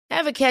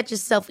Ever catch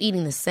yourself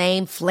eating the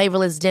same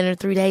flavorless dinner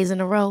 3 days in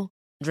a row?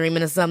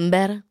 Dreaming of something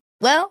better?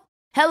 Well,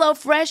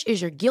 HelloFresh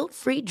is your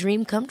guilt-free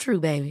dream come true,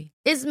 baby.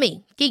 It's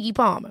me, Keke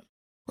Palmer.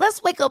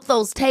 Let's wake up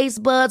those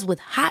taste buds with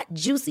hot,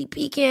 juicy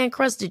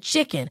pecan-crusted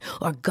chicken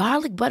or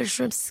garlic butter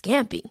shrimp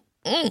scampi.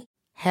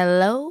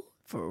 Hello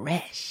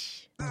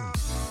Fresh.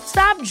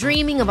 Stop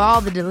dreaming of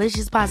all the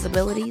delicious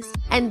possibilities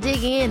and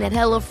dig in at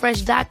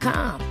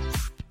HelloFresh.com.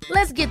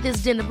 Let's get this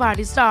dinner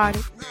party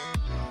started.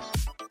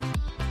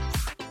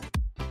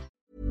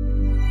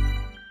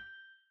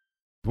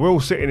 We're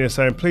all sitting here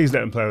saying, please let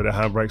them play with their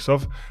handbrakes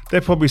off.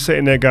 They're probably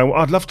sitting there going, well,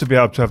 I'd love to be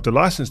able to have the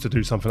license to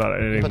do something like that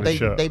in an English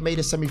shirt. They made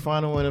a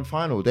semi-final and a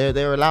final.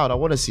 They're allowed. I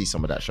want to see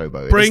some of that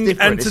showboat. Bring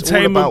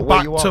entertainment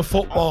back to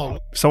football.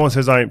 Someone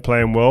says I ain't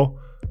playing well.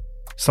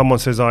 Someone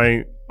says I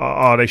ain't,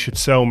 they should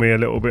sell me a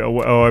little bit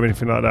or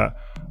anything like that.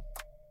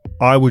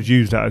 I would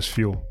use that as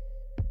fuel.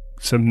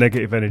 Some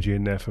negative energy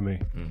in there for me.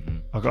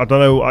 Mm-hmm. I don't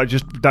know. I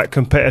just that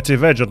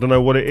competitive edge. I don't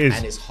know what it is.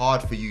 And it's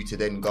hard for you to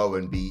then go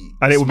and be.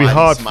 And it would be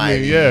hard for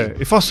me. Yeah.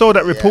 If I saw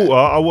that reporter,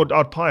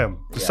 I'd pie him.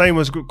 The same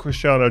as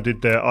Cristiano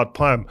did there. I'd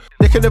pie him.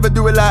 They can never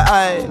do it like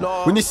I.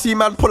 No. When you see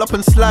man pull up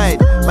and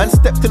slide, man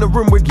stepped in a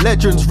room with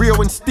legends, Rio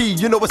and Steve.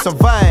 You know it's a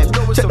vibe.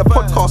 Check the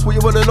podcast. What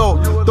you wanna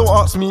know? Don't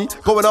ask me.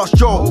 Go and ask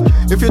Joe.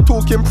 If you're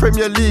talking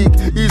Premier League,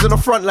 he's on the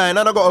front line,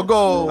 and I gotta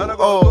go.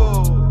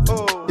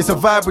 It's a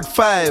vibe with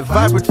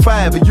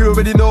five, and you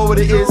already know what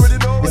it is.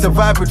 It's a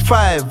vibe with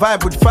five,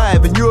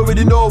 and you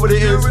already know what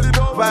it is.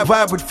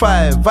 Vibe with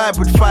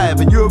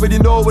five, and you already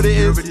know what it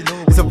is.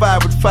 It's a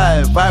vibe with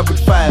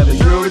five, and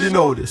you already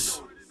know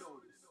this.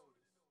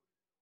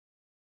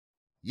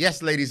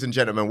 Yes, ladies and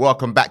gentlemen,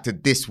 welcome back to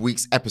this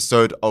week's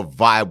episode of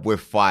Vibe with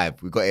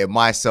Five. We've got here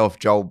myself,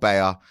 Joel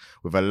Bayer,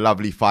 with a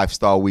lovely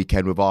 5-star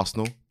weekend with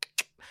Arsenal.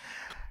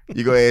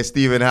 You got here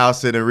Stephen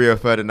Howson and Rio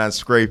Ferdinand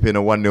scraping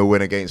a 1-0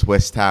 win against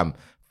West Ham.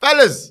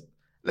 Fellas,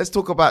 let's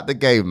talk about the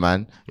game,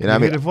 man. You know what I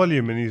mean? The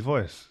volume in his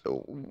voice.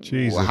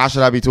 Jesus. How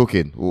should I be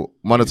talking?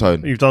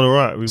 Monotone. You've done all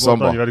right. Well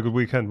done. You had a good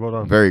weekend. Well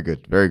done. Very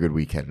good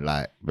weekend.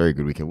 Very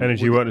good weekend.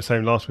 Energy weren't the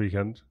same last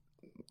weekend.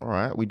 All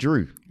right, we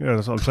drew. Yeah,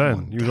 that's what I'm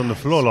saying. You was on the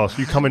floor last.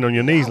 You come in on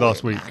your knees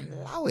last week.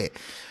 Allow it.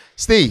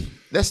 Steve,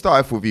 let's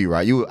start off with you,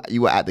 right? You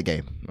were at the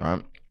game,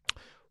 right?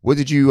 What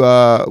did you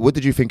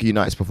think of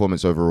United's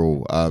performance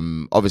overall?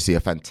 Obviously a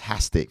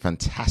fantastic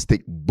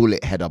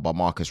bullet header by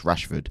Marcus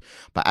Rashford.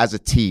 But as a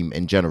team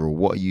in general,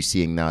 what are you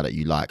seeing now that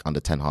you like under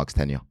Ten Hag's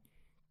tenure?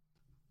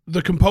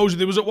 The composure.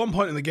 There was at one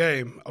point in the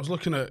game, I was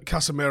looking at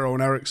Casemiro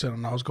and Eriksen,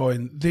 and I was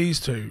going,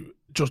 these two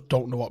just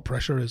don't know what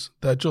pressure is.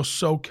 They're just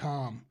so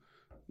calm.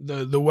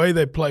 The way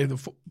they play the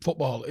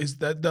football is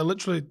they're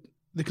literally,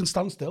 they can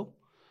stand still.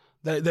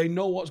 They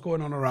know what's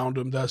going on around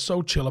them. They're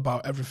so chill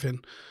about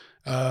everything.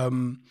 I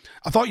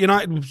thought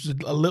United was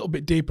a little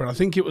bit deeper, and I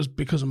think it was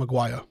because of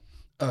Maguire.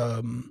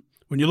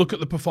 When you look at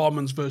the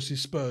performance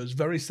versus Spurs,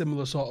 very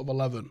similar sort of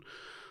 11,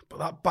 but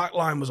that back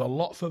line was a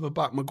lot further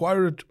back.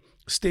 Maguire had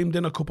steamed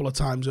in a couple of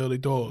times early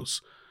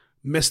doors,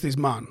 missed his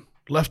man,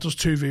 left us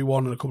 2v1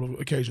 on a couple of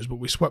occasions, but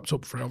we swept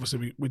up for it.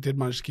 Obviously, we did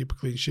manage to keep a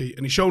clean sheet,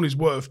 and he's shown his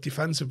worth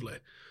defensively.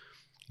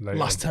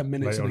 Last 10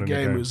 minutes of the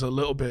game was a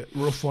little bit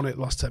rough on it,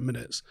 last 10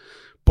 minutes,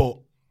 but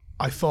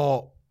I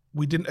thought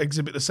we didn't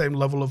exhibit the same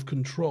level of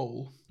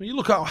control. When you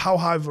look at how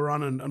high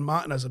Varane and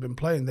Martinez have been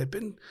playing, they've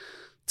been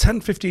 10,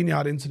 15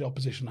 yards into the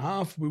opposition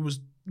half. We was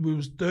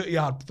 30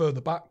 yards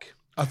further back,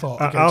 I thought.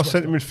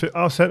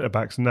 Our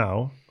centre-backs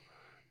now,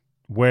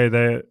 where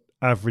their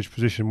average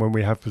position when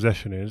we have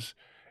possession is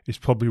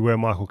probably where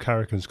Michael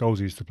Carrick and Scholes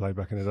used to play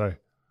back in the day.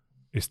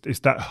 It's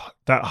that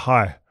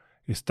high.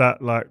 It's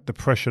that, like, the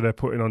pressure they're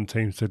putting on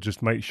teams to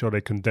just make sure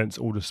they condense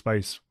all the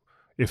space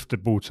if the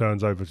ball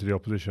turns over to the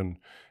opposition.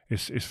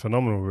 It's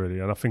phenomenal, really.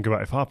 And I think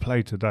about if I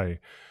played today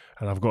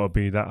and I've got to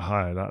be that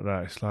high,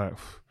 that it's like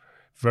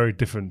very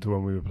different to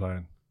when we were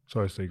playing.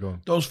 Sorry, Steve, go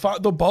on.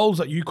 The balls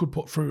that you could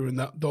put through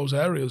in those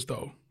areas,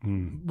 though,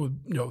 would,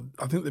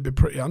 I think they'd be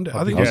pretty handy.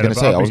 I was going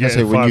to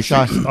say when you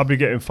shine, I'll be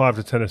getting 5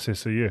 to 10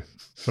 assists a year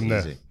from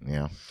there.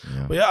 Yeah.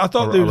 But yeah, I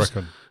thought there was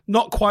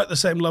not quite the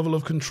same level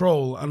of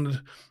control,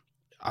 and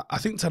I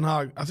think Ten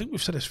Hag, I think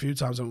we've said this a few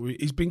times, haven't we?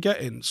 He's been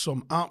getting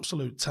some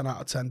absolute 10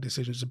 out of 10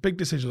 decisions. It's a big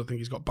decision I think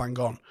he's got bang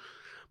on.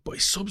 But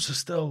his subs are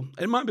still,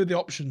 it might be the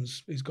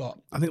options he's got.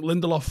 I think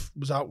Lindelof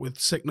was out with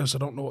sickness. I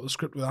don't know what the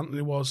script with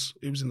Anthony was.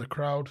 He was in the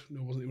crowd. He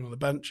wasn't even on the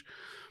bench.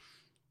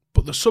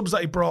 But the subs that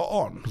he brought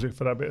on... Was it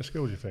for that bit of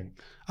skill, do you think?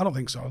 I don't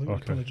think so. I think it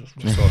was probably just...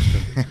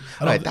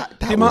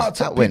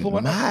 That went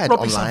mad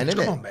online, innit?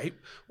 Come on, mate.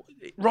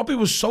 Robbie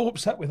was so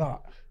upset with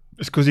that.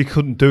 It's because he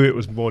couldn't do it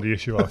was more the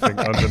issue, I think,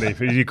 underneath.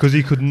 Because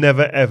he could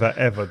never, ever,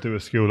 ever do a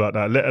skill like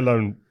that, let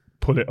alone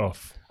pull it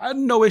off. I had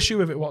no issue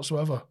with it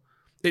whatsoever.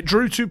 It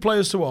drew two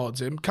players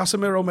towards him.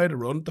 Casemiro made a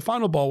run. The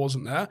final ball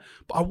wasn't there,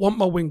 but I want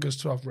my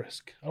wingers to have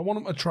risk. I want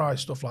them to try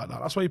stuff like that.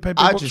 That's why you pay big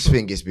bucks. I just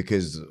think it's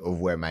because of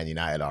where Man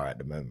United are at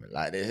the moment.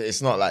 Like,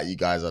 it's not like you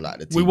guys are like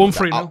the team. We won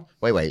 3-0.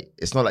 Wait.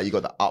 It's not like you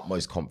got the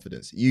utmost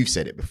confidence. You've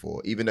said it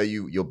before. Even though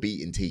you're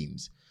beating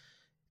teams,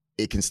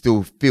 it can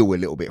still feel a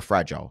little bit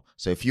fragile.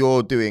 So if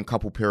you're doing a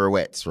couple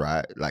pirouettes,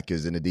 right, like you're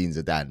Zinedine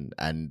Zidane,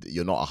 and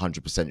you're not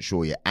 100%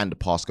 sure yet, and the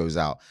pass goes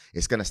out,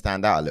 it's going to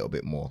stand out a little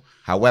bit more.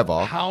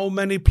 However, how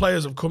many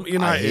players have come to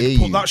United,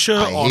 put that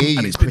shirt on,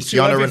 and it's been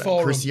too heavy for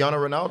him? Cristiano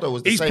Ronaldo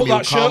was the He's same. put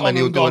that shirt on and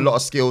he'll and do a gone. lot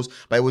of skills,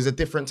 but it was a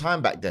different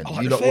time back then.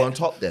 You lot were on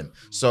top then.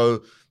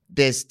 So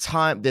there's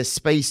time, there's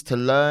space to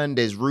learn,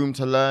 there's room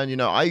to learn. You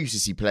know, I used to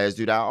see players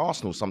do that at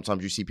Arsenal.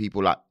 Sometimes you see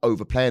people like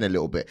overplaying a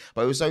little bit,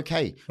 but it was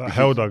okay. Like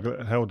Helder,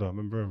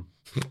 remember him?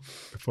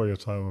 Before your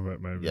time on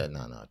it, maybe. Yeah,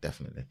 no,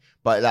 definitely.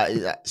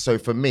 But so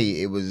for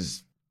me, it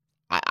was,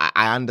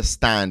 I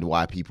understand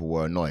why people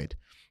were annoyed.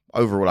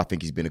 Overall, I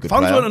think he's been a good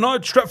player. Fans weren't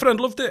annoyed. Stretford End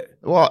loved it.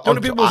 Well, the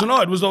only people who was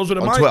annoyed was those with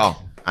a on mic. Twitter.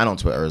 And on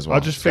Twitter as well. I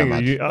just think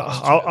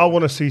I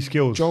want to see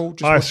skills. Joel,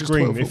 just I watch his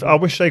scream. Twitter I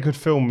wish they could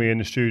film me in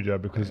the studio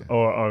because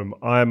or at home,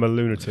 I am a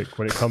lunatic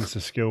when it comes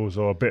to skills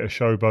or a bit of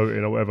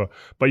showboating or whatever.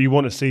 But you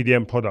want to see the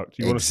end product.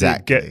 You want to see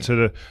it get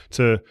to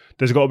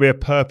there's got to be a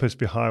purpose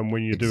behind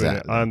when you're doing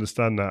it. I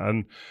understand that,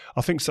 and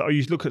I think so.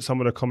 You look at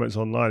some of the comments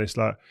online. It's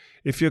like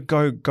if you're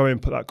going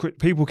put like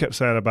people kept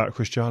saying about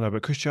Cristiano,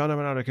 but Cristiano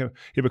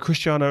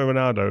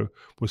Ronaldo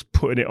was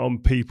putting it on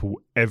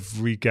people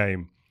every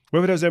game.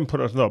 Whether there's end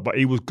product or not, but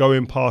he was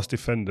going past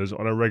defenders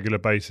on a regular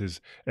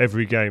basis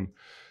every game.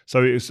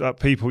 So it's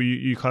people,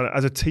 you kind of,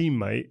 as a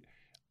teammate,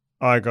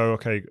 I go,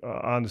 okay,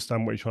 I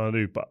understand what you're trying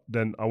to do, but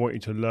then I want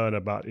you to learn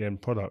about the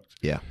end product.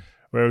 Yeah.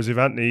 Whereas if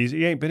Anthony,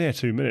 he ain't been here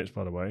 2 minutes,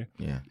 by the way.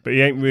 Yeah. But he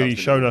ain't really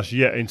shown us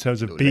yet in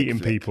terms of beating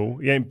flick. people.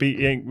 He ain't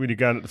really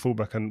going at the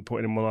fullback and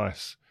putting him on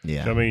ice. Yeah.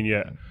 You know what I mean?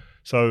 Yeah.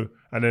 So,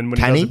 and then when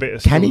Can he does he? a bit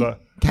of Can he? skill,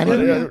 Can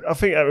he? I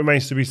think that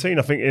remains to be seen.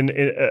 I think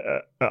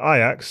at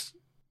Ajax,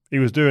 he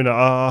was doing it.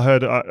 I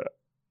heard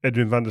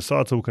Edwin van der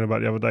Sar talking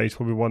about the other day. He's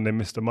probably one they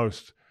missed the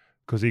most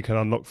because he can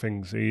unlock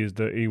things.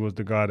 He was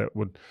the guy that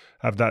would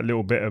have that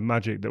little bit of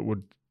magic that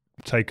would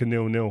take a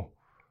 0-0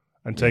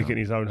 and take it in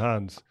his own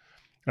hands.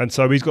 And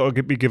so he's got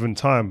to be given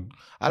time.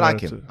 I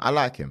like him.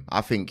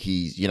 I think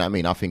he's, you know what I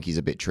mean? I think he's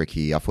a bit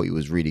tricky. I thought he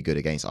was really good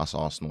against us,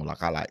 Arsenal.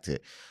 Like, I liked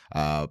it.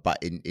 But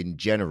in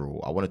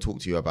general, I want to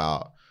talk to you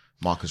about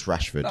Marcus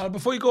Rashford. Now,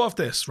 before you go off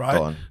this, right?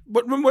 Go on.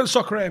 But remember when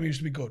Soccer AM used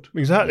to be good?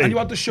 Exactly. And you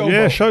had the showboat.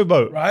 Yeah,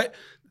 showboat. Right?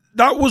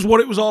 That was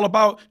what it was all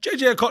about.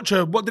 JJ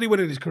Okocha, what did he win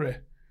in his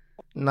career?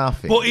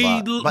 Nothing. But we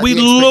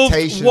the loved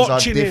expectations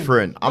watching are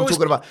different. him. I'm No,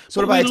 talking about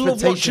but we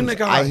love watching the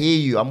guy. I hear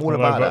you. I'm all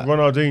about that.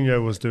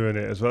 Ronaldinho was doing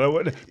it as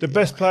well. The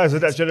best players of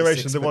that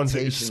generation are the ones that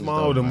expectations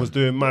smiled though, and was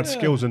man. doing mad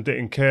skills and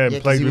didn't care and Yeah,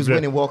 because played he with was it.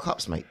 winning World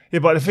Cups, mate. Yeah,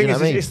 but the thing You know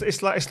is, what I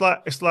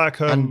mean? it's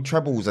like And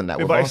trebles and that.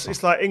 Yeah, with but Arsenal.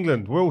 it's like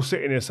England. We're all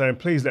sitting here saying,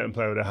 please let them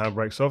play with their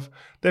handbrakes off.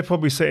 They're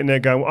probably sitting there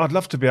going, well, I'd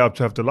love to be able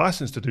to have the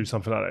license to do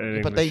something like that in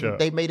an But English shirt.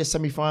 they made a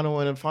semi-final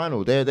and a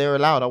final. They're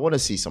allowed. I want to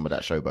see some of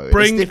that showboat.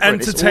 Bring It's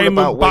different. It's all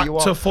entertainment about where back you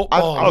are. to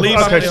football. I've Leave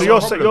got- out Okay, the so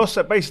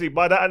you're basically,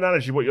 by that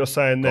analogy, what you're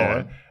saying Go there,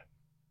 on.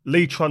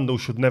 Lee Trundle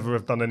should never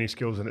have done any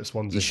skills in it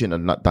Swansea. You shouldn't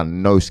have not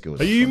done no skills.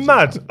 Are you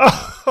Swansea. mad?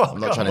 I'm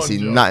not trying to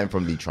see nothing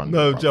from Lee Trundle.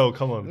 No, bro. Joe,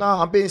 come on. No,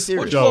 I'm being What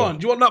serious. do you want?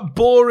 Do you want that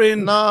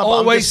boring, Nah, but I'm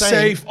always just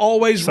saying- safe,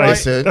 always Say right?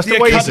 Listen, That's the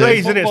way he academy plays,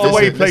 isn't it? It's the football.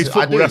 way he plays I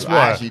football. do. That's I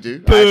why. actually do. A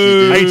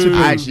to B.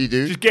 I actually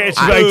do. Just get it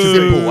to I- A to B.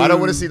 simple. I don't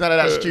want to see none of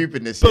that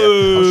stupidness. Yeah.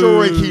 I'm sure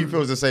Roy Keane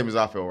feels the same as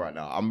I feel right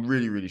now. I'm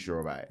really, really sure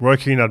about it. Roy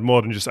Keane had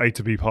more than just A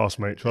to B pass,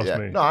 mate. Trust Yeah.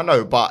 me. No, I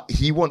know, but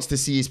he wants to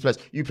see his players.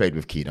 You played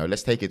with Keno.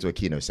 Let's take it to a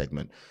Keno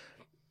segment.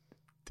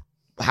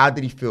 How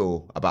did he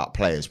feel about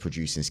players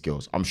producing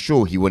skills? I'm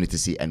sure he wanted to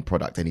see end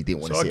product and he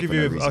didn't want So to see it for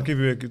no reason. I'll give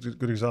you a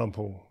good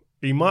example.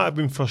 He might have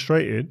been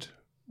frustrated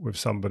with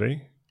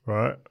somebody,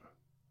 right?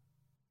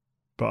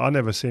 But I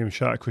never see him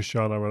shout at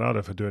Cristiano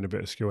Ronaldo for doing a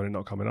bit of skill and it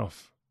not coming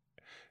off.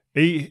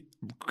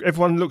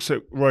 Everyone looks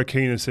at Roy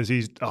Keane and says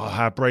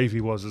how brave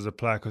he was as a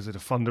player because of the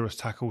thunderous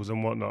tackles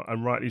and whatnot,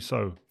 and rightly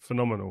so,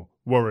 phenomenal,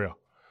 warrior.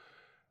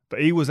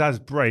 But he was as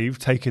brave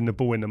taking the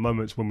ball in the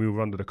moments when we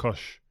were under the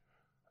cosh.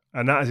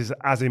 And that is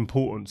as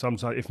important,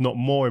 sometimes, if not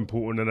more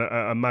important, than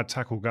a mad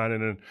tackle going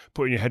in and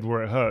putting your head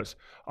where it hurts.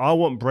 I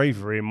want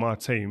bravery in my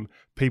team,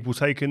 people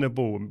taking the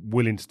ball and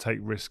willing to take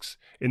risks.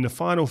 In the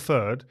final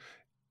third,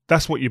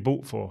 that's what you're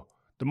bought for.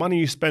 The money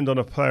you spend on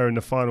a player in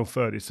the final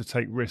third is to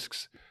take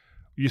risks.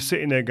 You're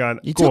sitting there going,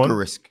 You go took on. a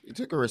risk. You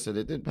took a risk and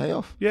it didn't pay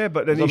off. Yeah,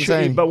 but then That's what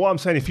I'm saying. But what I'm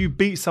saying, if you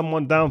beat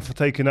someone down for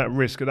taking that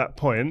risk at that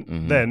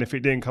point, then if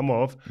it didn't come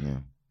off,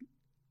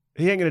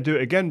 he ain't going to do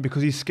it again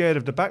because he's scared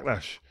of the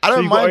backlash. I don't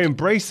so you've got to mind-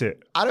 embrace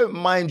it. I don't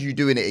mind you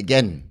doing it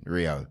again,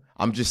 Rio.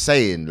 I'm just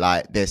saying,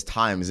 like, there's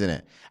times in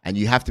it, and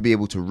you have to be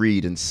able to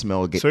read and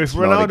smell. So if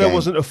smell the Ronaldo game.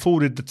 wasn't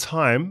afforded the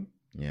time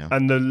Yeah.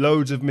 and the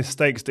loads of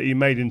mistakes that he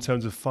made in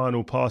terms of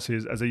final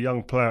passes as a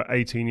young player,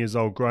 18 years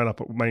old, growing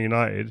up at Man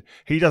United,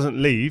 he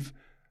doesn't leave.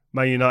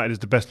 Man United is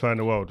the best player in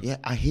the world. Yeah,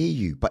 I hear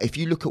you. But if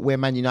you look at where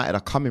Man United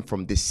are coming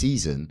from this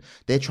season,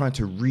 they're trying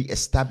to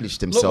re-establish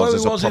themselves where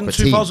as we a was in proper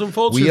team.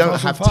 2004, We don't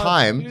have 2005.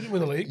 time. You didn't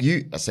win the league.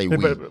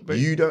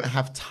 You don't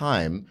have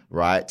time,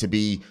 right, to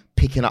be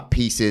picking up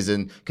pieces.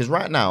 And because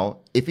right now,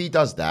 if he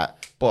does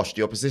that, Bosh,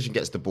 the opposition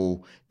gets the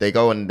ball, they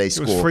go and they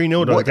score. was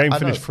 3-0 though. The game I know,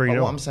 finished 3-0.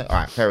 but what I'm saying, all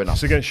right, fair enough.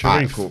 It's against All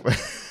right, Sharif. cool.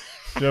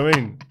 Do you know what I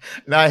mean?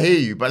 No, I hear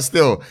you, but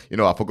still,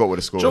 I forgot what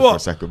the score Do you was know for a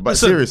what? second. But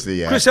Listen,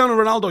 seriously, yeah. Cristiano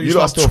Ronaldo You used to lot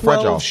are have still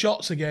 12 fragile.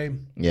 shots a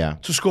game Yeah.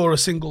 to score a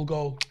single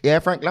goal. Yeah,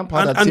 Frank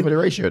Lampard had similar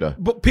ratio though.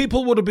 But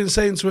people would have been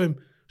saying to him,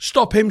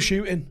 stop him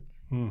shooting.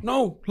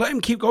 No, let him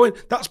keep going.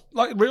 That's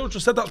like Rio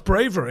just said, that's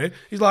bravery.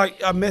 He's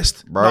like, I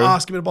missed. Bro, Not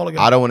asking me the ball again.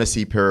 I don't want to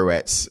see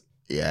pirouettes,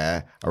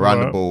 around the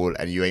Right. ball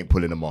and you ain't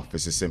pulling them off.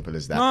 It's as simple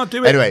as that. No,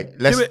 do it. Anyway,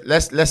 Do it.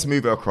 let's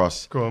move it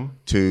across Go on.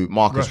 to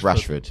Marcus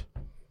Rashford.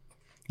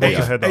 What's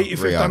the header?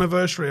 85th Rio.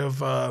 anniversary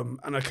of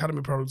an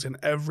academy product in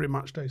every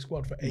matchday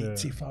squad for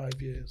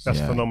 85 years. That's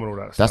phenomenal.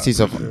 That's his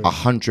stat.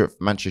 100th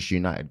Manchester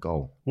United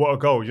goal. What a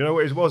goal. You know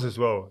what it was as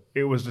well?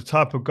 It was the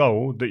type of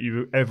goal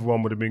that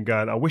everyone would have been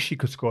going, I wish he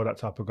could score that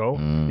type of goal.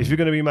 If you're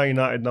going to be Man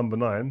United number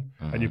 9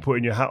 and you're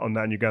putting your hat on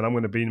that and you're going, I'm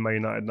going to be Man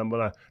United number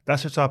 9,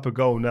 that's the type of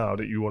goal now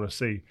that you want to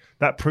see.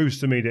 That proves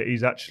to me that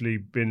he's actually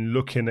been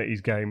looking at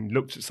his game,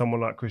 looked at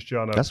someone like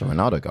Cristiano. That's a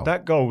Ronaldo goal.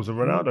 That goal was a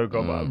Ronaldo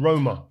goal, but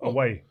Roma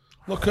away.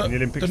 Look at in the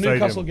Olympic the Stadium.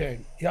 Newcastle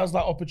game. He has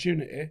that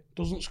opportunity,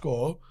 doesn't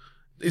score.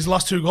 His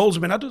last 2 goals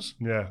have been headers.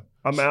 Yeah,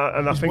 I mean,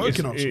 and I think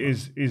working on it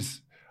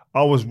is.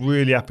 I was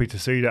really happy to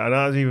see that, and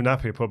I was even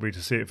happier probably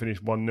to see it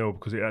finish 1-0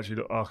 because it actually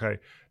looked okay.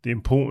 The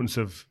importance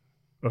of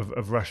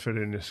Rashford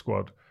in this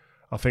squad,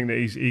 I think that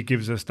he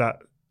gives us that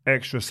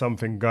extra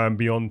something going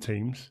beyond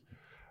teams.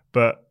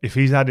 But if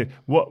he's added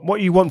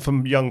what you want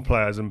from young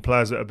players and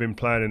players that have been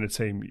playing in the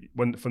team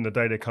from the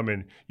day they come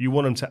in, you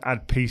want them to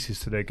add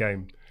pieces to their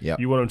game. Yep.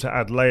 You want them to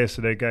add layers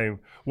to their game.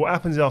 What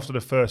happens after the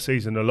first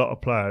season, a lot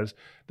of players,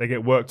 they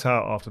get worked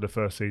out after the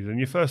first season.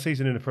 Your first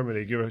season in the Premier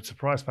League, you're a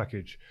surprise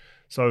package.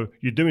 So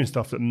you're doing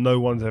stuff that no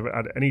one's ever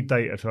had any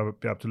data to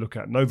be able to look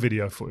at, no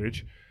video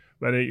footage.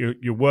 But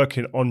you're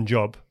working on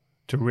job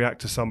to react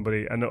to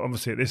somebody. And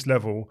obviously at this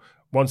level,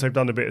 once they've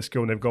done a bit of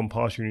skill and they've gone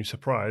past you and you're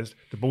surprised,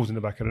 the ball's in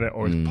the back of the net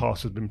or his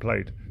pass has been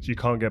played. So you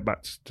can't get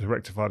back to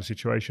rectify the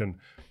situation.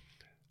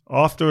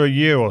 After a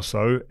year or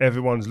so,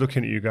 everyone's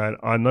looking at you going,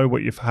 I know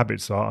what your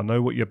habits are. I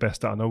know what you're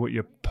best at. I know what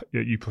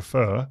you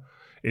prefer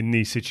in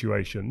these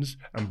situations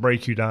and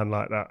break you down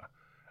like that.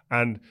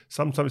 And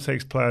sometimes it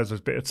takes players a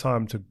bit of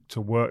time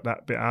to work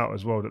that bit out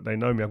as well, that they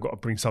know me. I've got to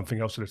bring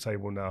something else to the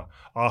table now.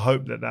 I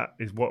hope that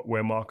is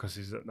where Marcus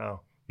is at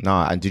now.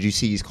 No, and did you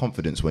see his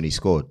confidence when he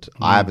scored?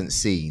 I haven't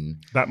seen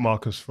that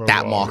Marcus for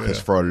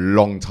a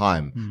long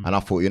time. And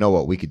I thought, you know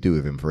what, we could do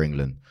with him for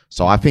England.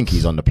 So I think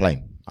he's on the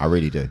plane. I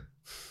really do.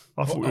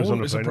 I thought he I was on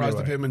wouldn't the be plane surprised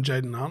anyway. if him and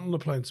Jaden aren't on the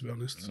plane, to be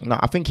honest. No,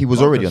 I think he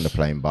was already on the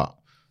plane, but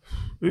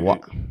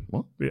what?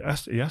 He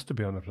has to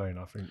be on the plane,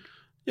 I think.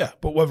 Yeah,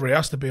 but whether he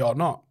has to be or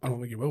not, I don't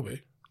think he will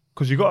be.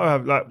 Because you've got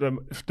to have,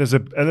 if there's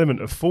an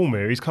element of form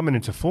here. He's coming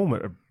into form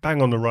at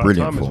bang on the right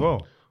Brilliant time as form.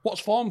 well. What's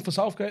form for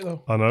Southgate,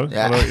 though? I know.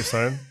 Yeah. I know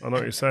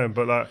what you're saying.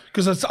 But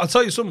Because I'll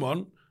tell you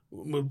someone,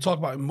 we'll talk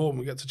about him more when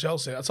we get to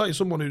Chelsea. I'll tell you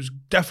someone who's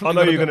definitely I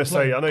know gonna you're be on going to the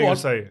plane. say. I know Go you're going on.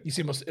 to say. You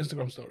see my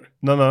Instagram story.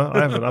 No, I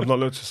haven't. I've not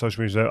looked at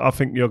social media. I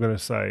think you're going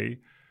to say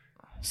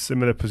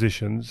similar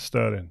positions,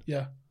 Sterling.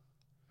 Yeah.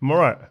 Am I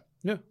right?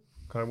 Yeah.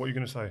 Okay, what are you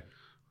going to say?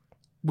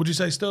 Would you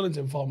say Sterling's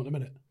in form at the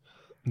minute?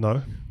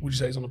 No. Would you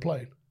say he's on a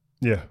plane?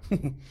 Yeah.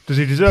 Does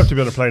he deserve to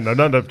be on a plane? No.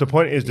 The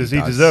point is, does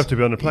he deserve to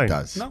be on a plane? He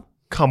does. No.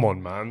 Come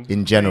on, man.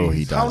 In general,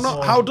 he does. How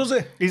not? How does he?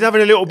 He's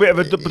having a little bit of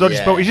a dodgy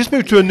Yeah. spell. He's just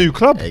moved to a new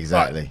club.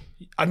 Exactly.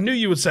 I knew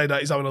you would say that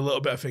he's having a little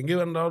bit of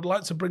finger, and I would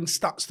like to bring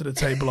stats to the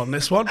table on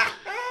this one.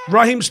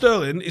 Raheem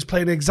Sterling is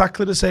playing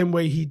exactly the same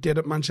way he did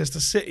at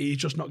Manchester City. He's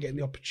just not getting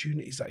the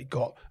opportunities that he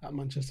got at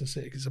Manchester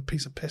City because it's a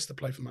piece of piss to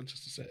play for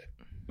Manchester City.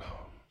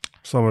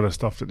 Some of the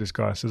stuff that this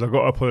guy says. I've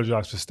got to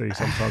apologise for Steve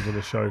sometimes on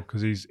the show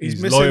because his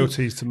missing-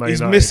 loyalties to Man He's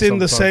United missing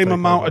the sometimes same take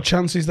amount over. of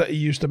chances that he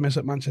used to miss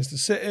at Manchester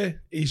City.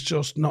 He's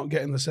just not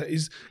getting the same.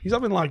 He's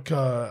having like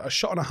a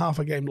shot and a half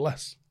a game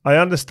less. I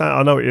understand.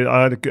 I know.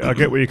 I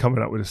get where you're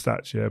coming up with the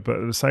stats, yeah. But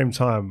at the same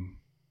time,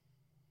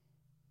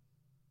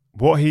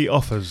 what he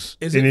offers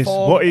Is in it his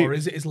form what he or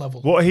is it his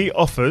level? what he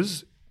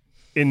offers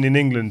in an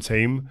England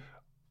team,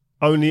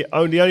 the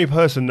only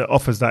person that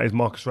offers that is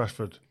Marcus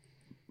Rashford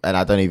And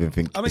I don't even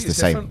think I think it's it's the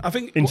same. different. I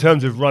think in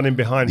terms of running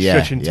behind,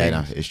 stretching teams.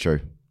 No, it's true.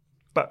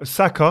 But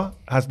Saka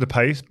has the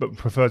pace, but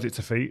prefers it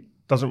to feet.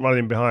 Doesn't run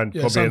in behind.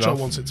 yeah, probably Sancho enough.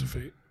 wants it to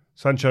feet.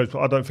 Sancho,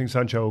 I don't think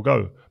Sancho will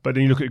go. But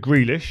then you look at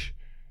Grealish.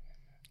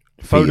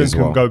 Foden as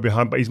can well. go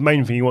behind, but his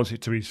main thing, he wants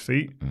it to his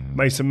feet.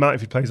 Mason Mount,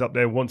 if he plays up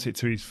there, wants it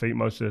to his feet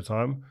most of the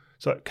time.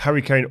 So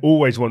Harry Kane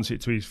always wants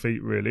it to his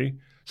feet, really.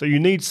 So you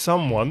need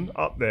someone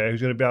up there who's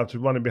going to be able to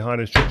run in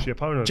behind and stretch the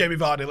opponent. Jamie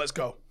Vardy, let's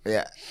go.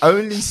 Yeah,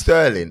 only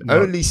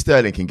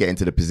Sterling can get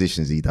into the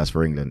positions he does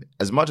for England.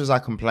 As much as I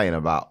complain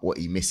about what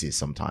he misses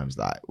sometimes,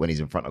 like when he's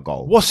in front of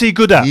goal. What's he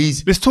good at?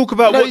 Let's talk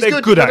about what he's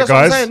they're good at, That's what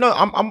I'm guys. saying. No,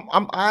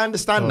 I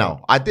understand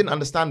now. I didn't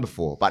understand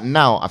before, but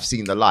now I've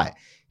seen the light.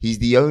 He's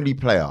the only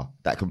player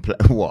that can play.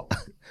 What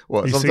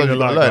What? He's Sometimes seen you the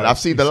gotta light, learn. guys. I've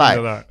seen He's the seen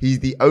the light. light. He's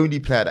the only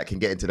player that can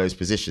get into those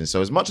positions. So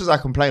as much as I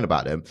complain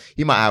about him,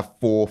 he might have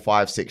 4,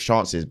 5, 6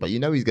 chances, but you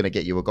know he's going to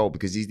get you a goal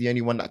because he's the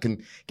only one that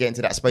can get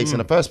into that space in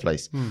the first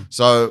place.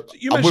 So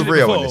You I'm with mentioned it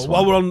Rio before, on this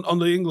while one. we're on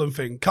the England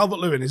thing.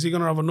 Calvert-Lewin, is he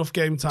going to have enough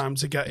game time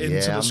to get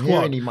into the I'm squad?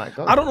 hearing he might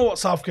go. I don't know what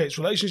Southgate's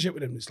relationship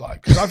with him is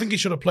like, because I think he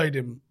should have played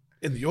him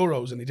in the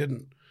Euros and he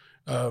didn't.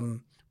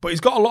 But he's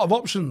got a lot of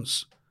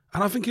options,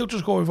 and I think he'll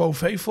just go with Old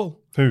Faithful.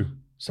 Who?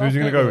 Who's he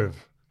going to go with?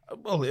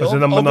 Well, As a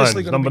number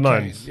obviously nines, gonna be number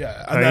Kane, nines.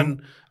 yeah. Kane. And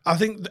then I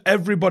think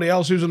everybody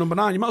else who's a number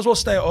 9, you might as well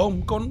stay at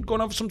home. Go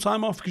and have some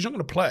time off because you're not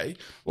going to play.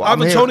 Well,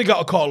 Haven't I'm Tony hearing-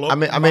 got a call up?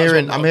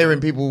 I'm hearing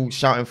people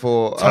shouting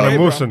for Callum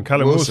Abraham. Wilson.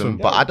 Callum Wilson.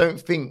 but I don't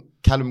think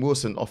Callum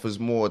Wilson offers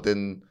more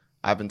than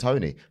Ivan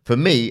Toney. For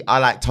me, I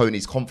like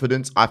Tony's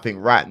confidence. I think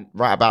right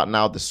about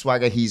now, the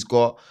swagger he's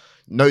got,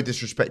 no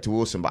disrespect to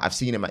Wilson, but I've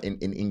seen him in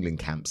England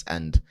camps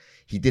and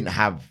he didn't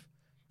have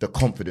the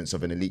confidence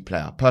of an elite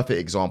player. Perfect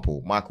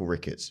example, Michael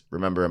Ricketts.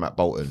 Remember him at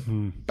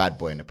Bolton? Bad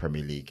boy in the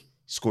Premier League.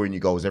 Scoring you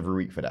goals every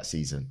week for that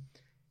season.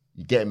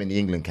 You get him in the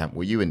England camp.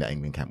 Were you in that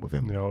England camp with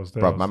him? Yeah, I was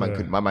there. Bro, I was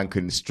there. my man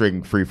couldn't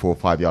string 3, 4,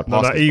 5 yard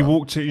No, passes. he bro.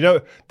 walked to, you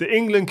know, the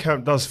England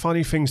camp does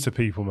funny things to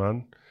people,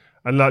 man.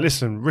 And like,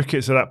 listen,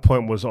 Ricketts at that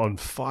point was on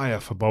fire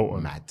for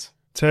Bolton, Mad.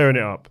 tearing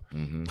it up.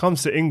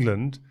 Comes to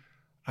England,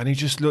 and he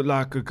just looked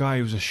like a guy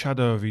who was a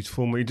shadow of his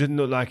former. He didn't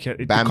look like it.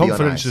 The Bambi on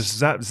confidence ice.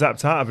 just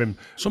zapped out of him.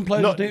 Some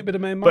players Not- need a bit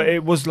of main man. But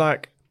it was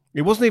like,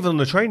 it wasn't even on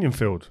the training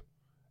field,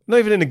 not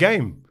even in the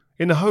game.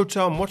 In the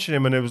hotel, I'm watching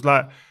him, and it was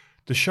like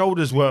the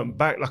shoulders weren't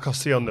back like I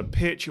see on the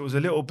pitch. It was a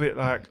little bit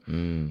like,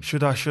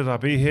 should I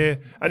be here?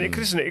 And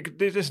listen,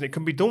 it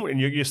can be daunting.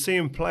 You're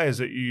seeing players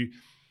that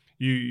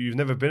you've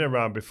never been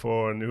around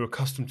before and who are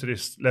accustomed to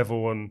this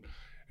level and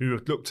who are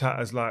looked at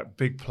as like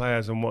big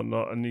players and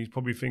whatnot. And he's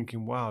probably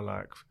thinking, wow,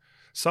 like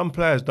some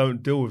players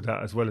don't deal with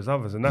that as well as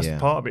others. And that's Yeah.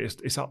 part of it.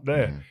 It's up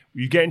there.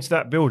 You get into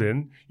that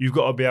building, you've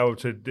got to be able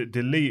to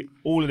delete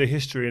all of the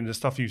history and the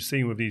stuff you've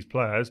seen with these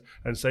players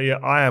and say, yeah,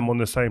 I am on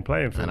the same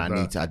playing field. And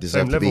now, I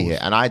deserve same to be levels. here.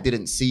 And I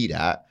didn't see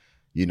that,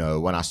 you know,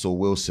 when I saw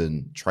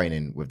Wilson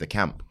training with the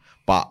camp.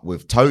 But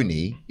with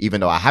Tony,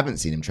 even though I haven't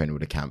seen him training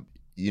with the camp,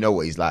 you know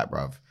what he's like,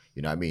 bruv.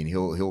 You know what I mean?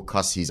 He'll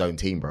cuss his own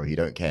team, bro. He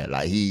don't care.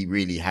 Like, he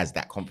really has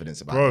that confidence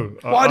about him.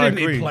 Bro, Why I didn't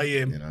agree. he play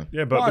him? You know?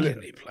 Yeah, but Why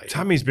didn't he play him?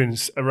 Tammy's been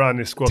around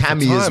this squad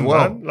Tammy for time, as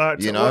well, man.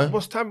 Like, you know?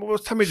 what's Tammy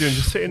doing?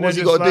 Just sitting What's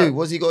there. he got to just do?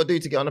 What's he got to do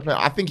to get on the plane?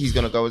 I think he's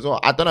going to go as well.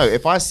 I don't know.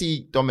 If I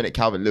see Dominic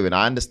Calvert-Lewin,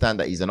 I understand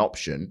that he's an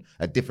option,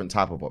 a different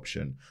type of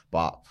option.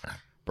 But,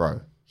 bro,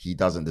 he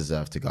doesn't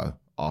deserve to go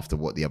after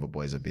what the other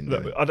boys have been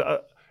Look, doing. I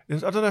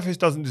don't know if he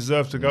doesn't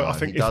deserve to go. No, I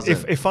think he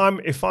doesn't. if I'm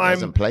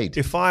hasn't played.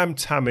 if I'm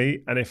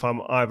Tammy and if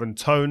I'm Ivan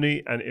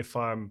Toney and if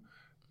I'm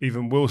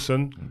even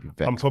Wilson,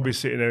 vexed, I'm probably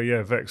sitting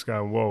there, vexed,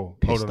 going, "Whoa,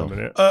 Pissed hold on off. a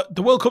minute."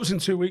 The World Cup's in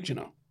 2 weeks, you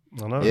know.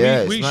 I know.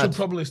 Yeah, we it's should mad.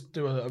 probably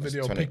do a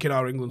video 20. picking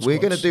our England We're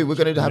squads.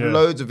 going to have Yeah.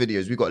 loads of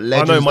videos. We've got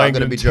legends that are my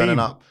going to be England joining team.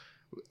 up.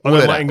 I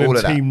know my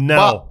England team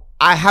now. But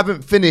I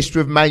haven't finished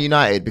with Man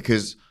United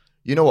because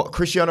you know what?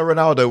 Cristiano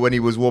Ronaldo, when he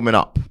was warming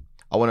up,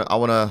 I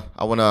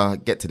wanna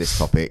get to this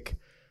topic.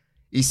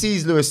 He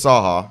sees Louis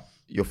Saha,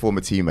 your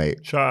former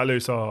teammate. Shout out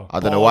Luis Saha. I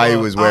don't know why he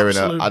was wearing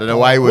absolute I don't know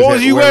why he was. What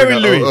was you wearing, a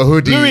Louis?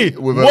 hoodie Louis,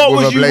 with a, what with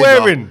was a you blazer.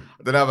 wearing?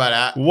 I don't know about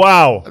that.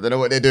 Wow. I don't know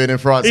what they're doing in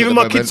France. Even at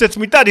my the kid moment. said to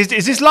me, "Dad, is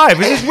this live?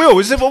 Is this real?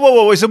 Is it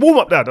whoa? It's a warm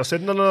up, Dad." I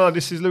said, "No,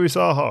 this is Louis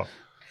Saha.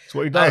 That's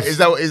what he does." Is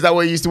that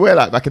what he used to wear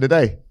like back in the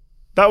day?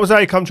 That was how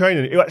he come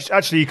training.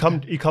 Actually,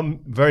 he come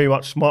very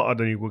much smarter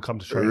than he would come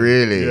to training.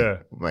 Really? Yeah.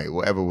 Mate,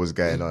 whatever was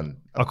going on.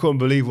 I couldn't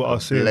believe what I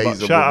was seeing. But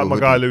blazer shout out with my a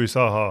guy hoodie. Louis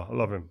Saha. I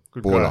love him.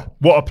 Good Baller. guy.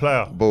 What a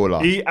player.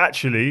 Baller. He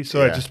actually,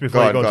 sorry, Yeah. just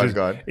before Go he on, goes,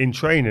 go on. in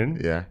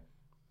training, Yeah.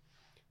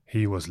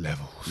 he was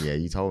levels. Yeah,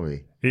 you told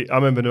me. I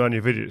remember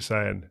Nemanja Vidic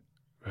saying,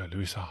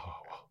 Louis Saha, wow,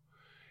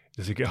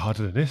 does it get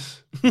harder than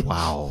this?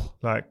 Wow.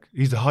 Like,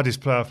 he's the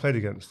hardest player I've played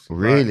against.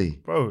 Really?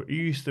 Like, bro, he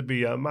used to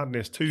be a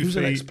madness. 2 He was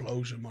an feet.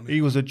 explosion, man.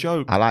 He was a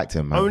joke. I liked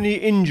him, man. Only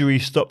injury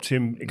stopped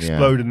him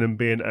exploding and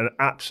being an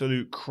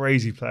absolute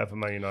crazy player for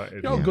Man United.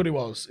 You know how good he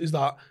was? Is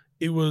that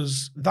he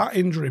was that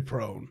injury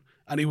prone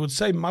and he would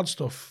say mad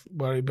stuff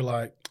where he'd be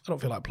like, I don't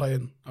feel like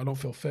playing. I don't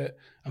feel fit.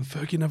 And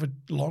Fergie never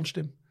launched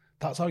him.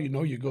 That's how you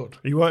know you're good.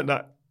 He weren't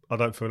that. I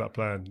don't feel like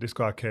playing. This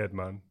guy cared,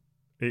 man.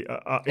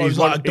 He's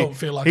like, I don't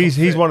feel like he's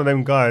I'm fit. one of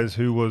them guys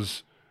who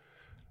was.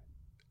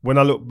 When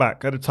I look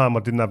back at the time, I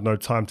didn't have no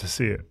time to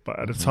see it. But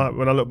at the time,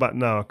 when I look back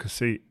now, I could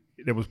see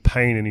there was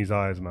pain in his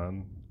eyes,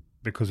 man,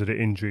 because of the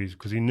injuries.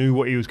 Because he knew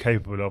what he was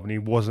capable of, and he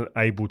wasn't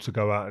able to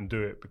go out and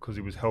do it because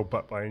he was held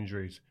back by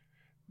injuries.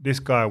 This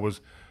guy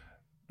was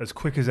as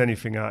quick as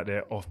anything out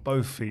there, off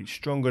both feet,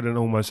 stronger than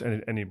almost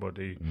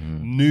anybody.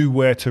 Knew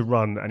where to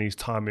run, and his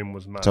timing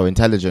was mad. So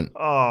intelligent.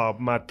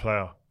 Mad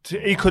player.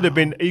 He could have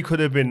been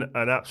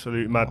an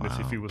absolute madness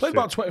if he was Played fit.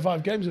 about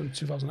 25 games in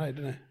 2008,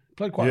 didn't he?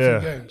 Played quite a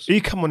few games.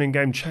 He come on in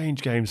game,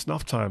 change games,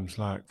 enough times.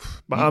 Like,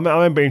 but I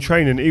remember in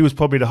training, he was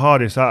probably the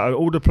hardest out of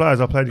all the players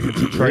I played against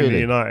in training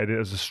Really? United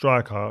as a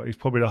striker. He's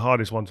probably the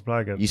hardest one to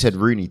play against. You said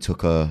Rooney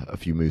took a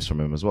few moves from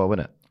him as well,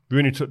 wasn't it?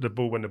 Rooney took the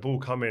ball when the ball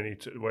come in. He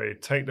took the way,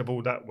 he'd take the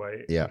ball that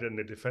way. Yeah. Then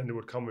the defender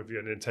would come with you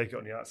and then take it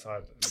on the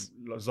outside.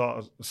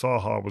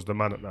 Zaha was the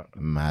man at that.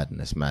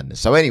 Madness.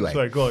 So anyway,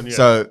 Sorry, go on, yeah.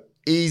 So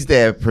he's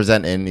there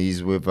presenting.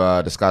 He's with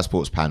the Sky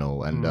Sports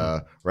panel, and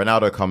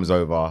Ronaldo comes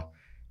over,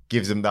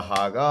 gives him the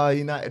hug. Oh,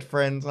 United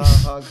friends,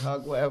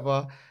 hug,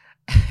 whatever.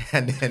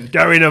 And then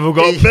Gary Neville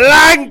got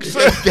blanks.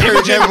 Gary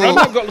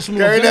Redknapp got some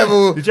Gary love, yeah.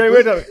 Neville. Did Jamie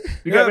Redknapp?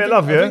 You get me a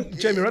love, I yeah? think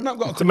Jamie Redknapp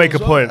got a To make a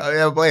point.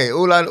 Yeah, but wait,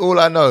 all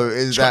I know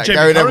is that Jamie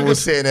Gary Neville Carragher.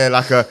 was sitting there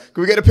like a.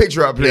 Can we get a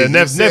picture up, please? Yeah,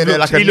 He's sitting there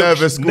like a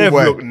nervous Nev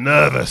schoolboy. looked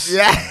nervous.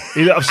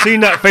 Yeah. I've seen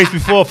that face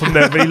before from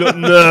Nev, but he looked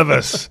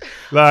nervous.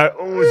 Like,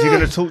 oh, is he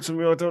going to talk to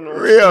me? I don't know.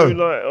 What Rio. to do.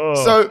 Like,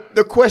 oh. So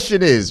the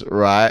question is,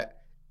 right?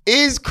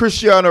 Is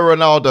Cristiano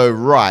Ronaldo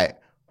right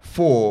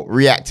for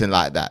reacting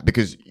like that?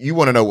 Because you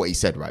want to know what he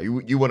said, right?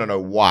 You want to know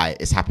why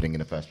it's happening in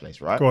the first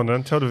place, right? Go on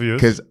then, tell the viewers.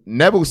 Because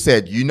Neville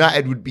said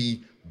United would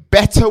be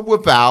better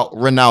without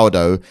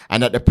Ronaldo,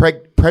 and that the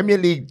Premier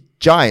League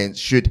giants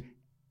should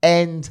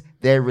end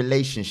their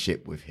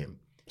relationship with him.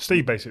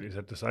 Steve basically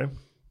said the same.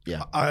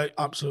 Yeah. I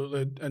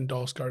absolutely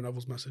endorse Gary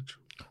Neville's message.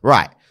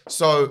 Right.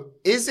 So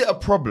is it a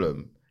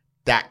problem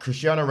that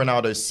Cristiano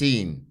Ronaldo's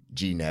seen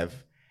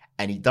G-Nev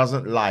and he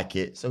doesn't like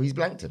it, so he's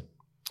blanked him?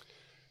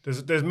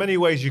 There's many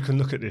ways you can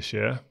look at this,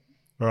 yeah?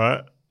 All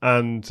right?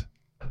 And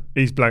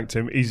he's blanked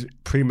him. He's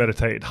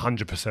premeditated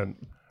 100%.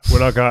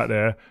 When I go out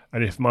there,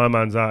 and if my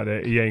man's out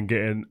there, he ain't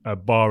getting a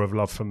bar of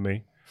love from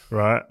me,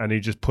 right? And he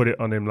just put it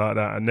on him like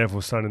that. And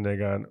Neville's standing there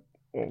going,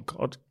 oh,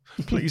 God,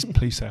 please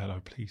say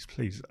hello,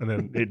 please. And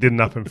then it didn't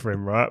happen for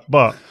him, right?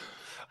 But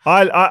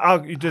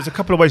there's a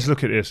couple of ways to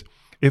look at this.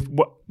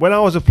 When I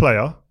was a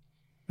player,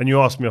 and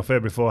you asked me off air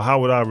before, how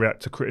would I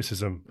react to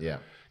criticism? Yeah.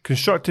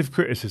 Constructive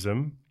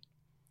criticism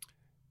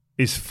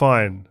is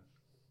fine.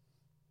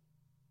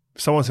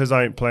 Someone says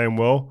I ain't playing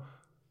well.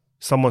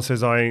 Someone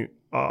says they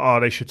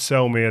should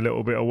sell me a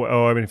little bit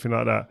or anything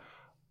like that.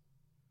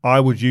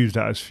 I would use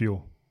that as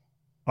fuel.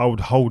 I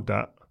would hold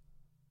that,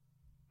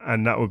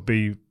 and that would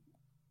be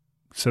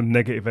some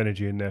negative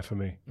energy in there for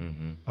me.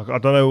 Mm-hmm. I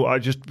don't know.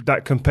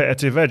 That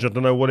competitive edge. I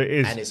don't know what it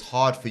is. And it's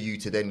hard for you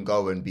to then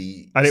go and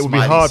be. And it would be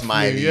hard for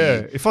me,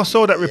 yeah. If I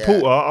saw that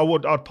reporter,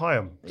 I'd pie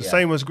him. The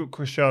same as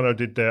Cristiano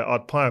did there,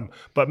 I'd pie him.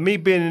 But me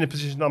being in the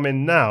position I'm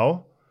in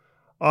now,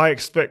 I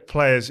expect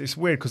players, it's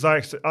weird because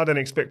I don't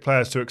expect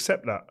players to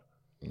accept that.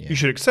 Yeah. You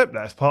should accept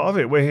that as part of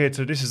it.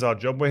 This is our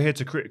job. We're here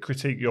to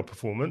critique your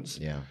performance.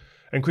 Yeah.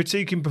 And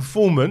critiquing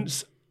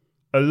performance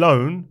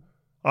alone,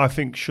 I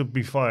think, should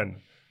be fine.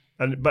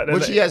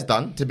 Which he has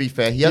done, to be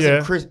fair. He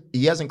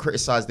hasn't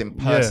criticised him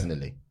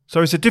personally. Yeah.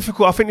 So it's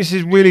I think this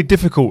is really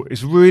difficult.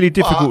 It's really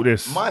difficult,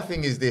 this. My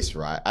thing is this,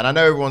 right? And I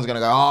know everyone's going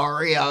to go, oh,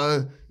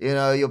 Rio,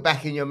 you're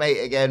backing your mate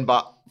again.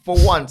 But for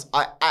once,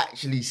 I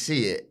actually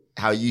see it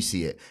how you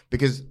see it.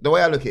 Because the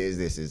way I look at it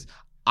is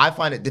I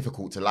find it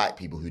difficult to like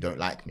people who don't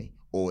like me.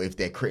 Or if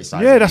they're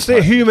criticising. Yeah, that's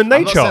it. Human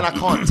nature. I'm not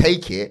saying I can't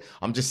take it.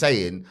 I'm just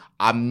saying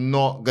I'm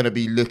not going to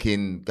be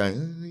going,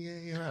 oh,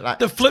 yeah. Like,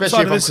 the flip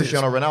side of this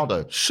Cristiano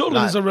Ronaldo. Surely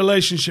there's a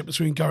relationship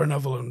between Gary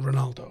Neville and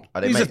Ronaldo.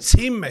 Are they He's mates? a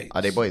teammate.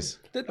 Are they boys?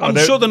 I'm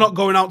sure they're not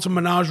going out to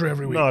menagerie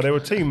every week. No, they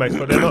were teammates,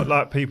 but they're not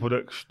like people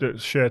that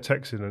share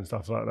texting and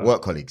stuff like that.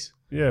 Work colleagues.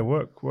 Yeah,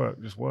 work,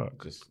 just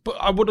work. But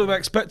I would have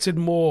expected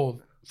more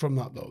from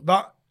that, though.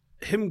 That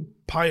him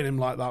pieing him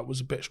like that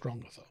was a bit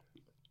stronger, though.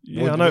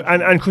 Yeah, I know.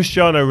 And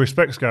Cristiano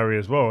respects Gary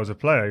as well as a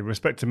player. He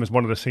respects him as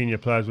one of the senior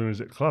players when he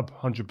was at the club,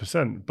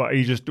 100%. But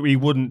he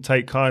wouldn't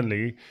take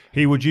kindly.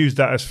 He would use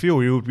that as fuel.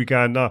 He would be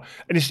going, no.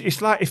 And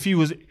it's like if he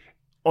was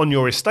on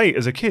your estate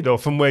as a kid or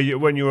from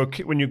when you're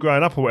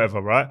growing up or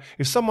whatever, right?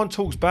 If someone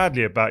talks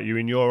badly about you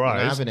in your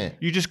eyes,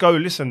 you just go,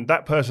 listen,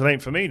 that person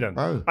ain't for me then.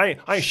 Bro, I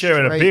ain't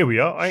sharing a beer with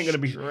you. I ain't going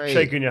to be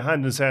shaking your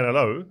hand and saying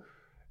hello.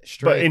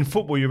 But in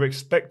football, you're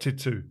expected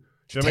to.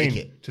 Do you know what I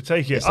mean? To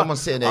take it. If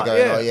someone's sitting there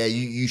going, oh yeah,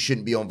 you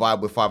shouldn't be on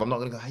Vibe with 5, I'm not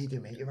going to go, how you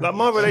doing, mate? You're right. Like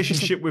my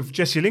relationship with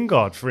Jesse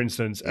Lingard, for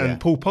instance, and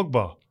Paul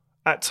Pogba,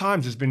 at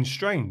times has been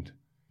strained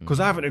because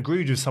I haven't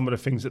agreed with some of the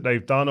things that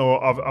they've done,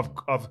 or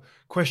I've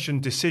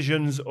questioned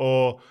decisions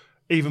or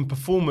even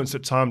performance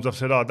at times. I've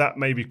said, that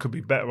maybe could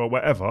be better or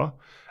whatever.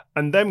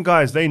 And them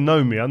guys, they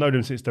know me. I know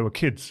them since they were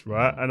kids,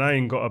 right? And I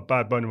ain't got a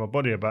bad bone in my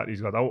body about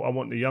these guys. I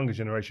want the younger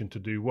generation to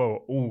do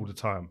well all the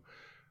time.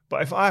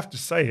 But if I have to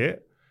say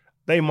it,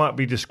 they might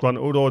be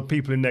disgruntled, or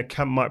people in their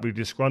camp might be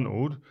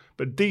disgruntled.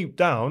 But deep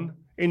down,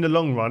 in the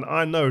long run,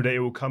 I know that it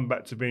will come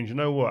back to being, you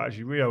know what,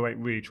 actually, Rio ain't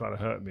really trying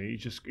to hurt me.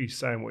 He's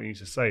saying what he needs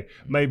to say.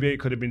 Maybe it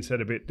could have been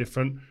said a bit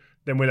different.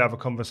 Then we'll have a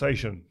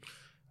conversation.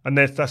 And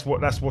that's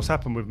what's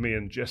happened with me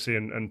and Jesse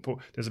and Paul.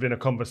 There's been a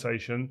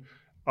conversation.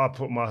 I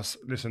put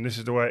listen, this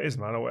is the way it is,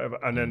 man, or whatever.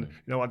 And then,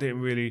 I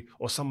didn't really,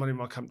 or someone in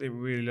my camp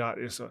didn't really like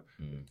this.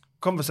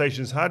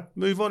 Conversations had,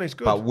 move on, it's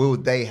good. But will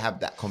they have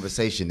that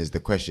conversation is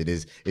the question.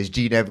 Is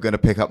G-Nev going to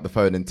pick up the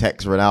phone and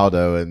text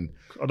Ronaldo? And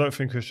I don't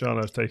think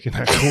Cristiano's taking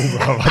that call,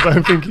 bro. I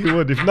don't think he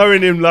would. If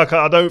knowing him,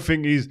 I don't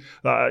think he's,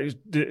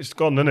 it's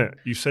gone, isn't it?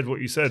 You said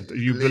what you said.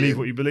 You believe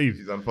what you believe.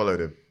 He's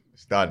unfollowed him.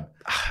 It's done.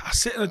 I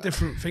sit in a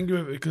different finger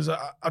with it because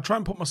I try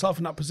and put myself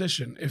in that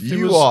position. If there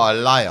You was, are a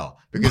liar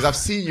because I've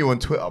seen you on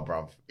Twitter,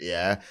 bruv.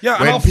 Yeah. Yeah,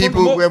 and I'll front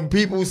them up. When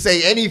people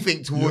say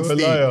anything towards You're a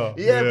Steve, liar.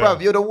 yeah, Yeah.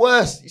 bruv, you're the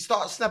worst. You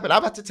start snapping.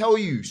 I've had to tell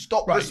you,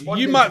 stop right,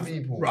 responding you might, to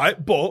people.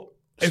 right, but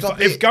Stop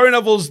if it. Gary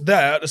Neville's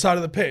there at the side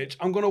of the pitch,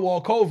 I'm going to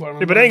walk over. And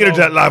I'm Yeah, but they ain't going to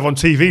do that live on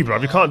TV, bro.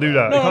 You can't do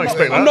that. No, you can't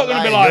expect I'm that. not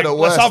going to be Like, like, you're the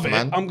let's worst, have it.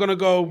 man. I'm going to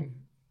go,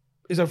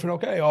 is everything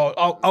okay? Or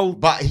I'll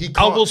But he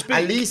I'll can't. go speak.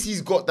 At least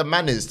he's got the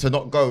manners to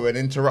not go and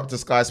interrupt a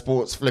Sky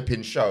Sports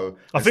flipping show.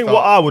 I and think start-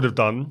 what I would have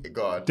done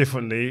Go on.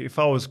 differently, if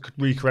I was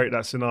recreate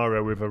that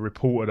scenario with a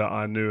reporter that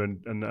I knew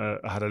and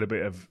had a little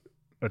bit of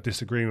a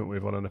disagreement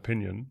with on an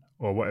opinion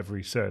or whatever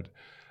he said,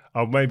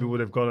 I maybe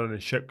would have gone on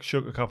and shook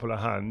a couple of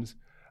hands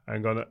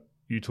and gone,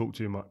 you talk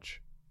too much.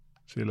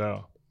 See you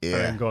later.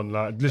 Yeah. And gone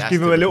like, just That's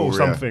give him a little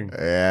typical Rio. something.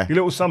 Yeah. A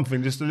little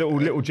something, just a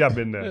little jab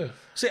in there. Yeah.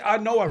 See, I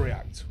know I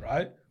react,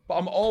 right? But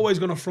I'm always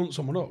going to front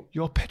someone up.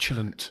 You're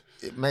petulant.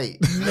 Mate,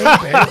 you're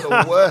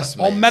the worst,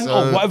 mate. Or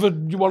mental, So- whatever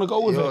you want to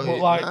go with it. But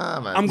like,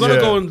 Nah, man. I'm going to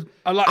Yeah. go and,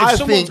 like, if I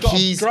someone's think got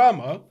he's-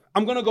 drama,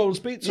 I'm going to go and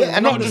speak to Yeah, them.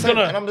 and I'm I'm not the just same.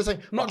 going And I'm the same.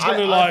 to, not I- going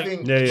to I like,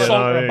 think- Yeah, yeah,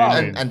 saunter no,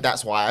 about. yeah. and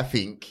that's why I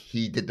think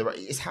he did the right.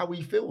 It's how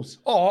he feels.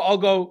 Or I'll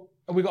go,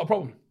 have we got a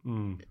problem?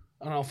 And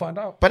I'll find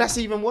out. But that's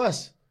even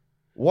worse.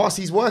 Whilst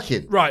he's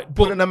working, Right, but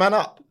pulling the man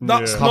up.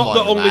 that's Yeah. Come not the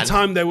on, only man.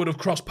 time they would have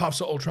crossed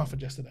paths at Old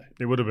Trafford yesterday.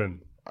 It would have been.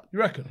 You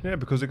reckon? Yeah,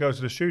 because they go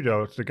to the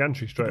studio, to the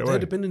gantry straight away.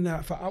 They'd have been in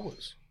there for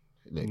hours.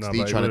 Look, No,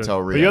 Steve but trying to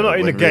tell Rio. But you're not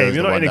in the when game. Rio's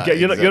You're the not in one the that game.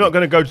 You're exactly- not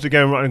going to go to the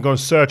game and go and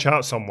search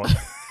out someone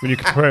when you're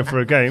preparing for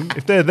a game.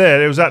 If they're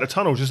there, it was at the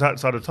tunnel, just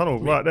outside the tunnel,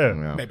 right there.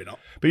 Yeah. Maybe not.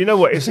 But you know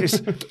what? It's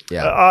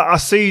Yeah. I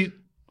see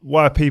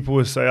why people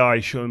would say, "Oh,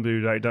 you shouldn't do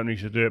that. You don't need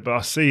to do it." But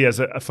I see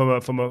as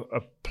from a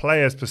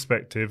player's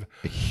perspective,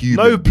 A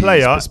human no being's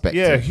player,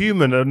 perspective. yeah,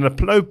 human, and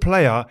no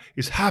player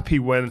is happy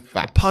when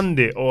Facts. a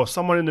pundit or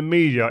someone in the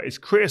media is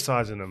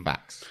criticising them.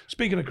 Facts.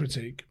 Speaking of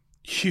critique,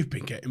 you've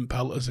been getting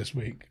pelters this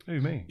week.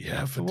 Who me?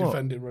 Yeah, for what?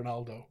 defending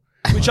Ronaldo.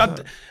 Which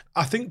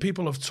I think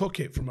people have took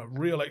it from a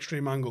real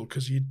extreme angle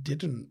because you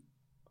didn't.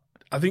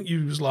 I think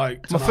you was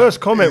like... My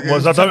first comment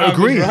was, "I don't Ten Hag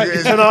was agree."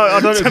 right. I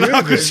don't Ten agree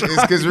Hag with was this.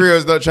 It's because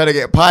Rio's not trying to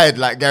get pied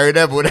like Gary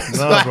Neville. That's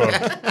No, why. bro,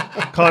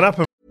 can't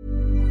happen.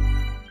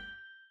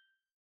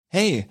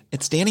 Hey,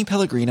 it's Danny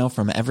Pellegrino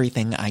from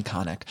Everything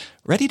Iconic.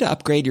 Ready to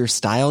upgrade your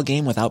style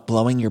game without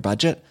blowing your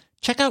budget?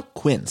 Check out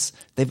Quince.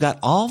 They've got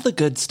all the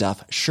good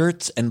stuff,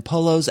 shirts and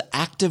polos,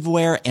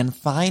 activewear, and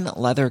fine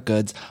leather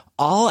goods,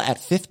 all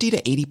at 50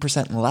 to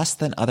 80% less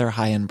than other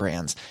high-end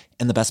brands.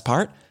 And the best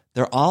part?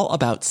 They're all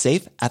about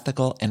safe,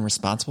 ethical, and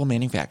responsible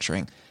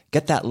manufacturing.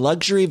 Get that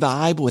luxury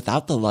vibe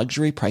without the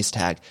luxury price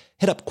tag.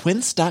 Hit up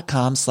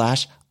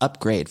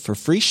quince.com/upgrade for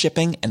free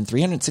shipping and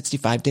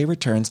 365-day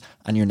returns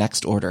on your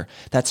next order.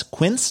 That's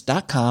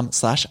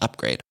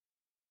quince.com/upgrade.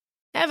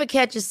 Ever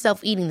catch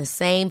yourself eating the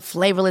same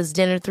flavorless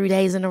dinner 3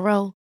 days in a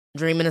row?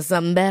 Dreaming of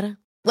something better?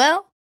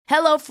 Well,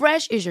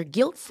 HelloFresh is your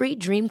guilt-free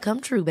dream come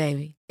true,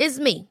 baby. It's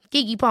me,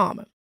 Keke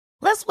Palmer.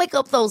 Let's wake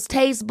up those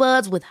taste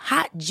buds with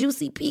hot,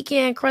 juicy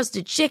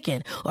pecan-crusted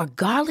chicken or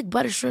garlic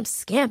butter shrimp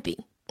scampi.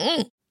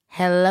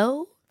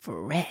 Hello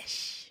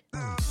Fresh.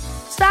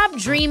 Stop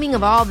dreaming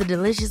of all the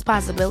delicious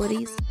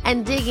possibilities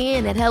and dig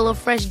in at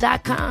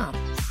HelloFresh.com.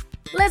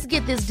 Let's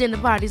get this dinner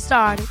party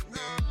started.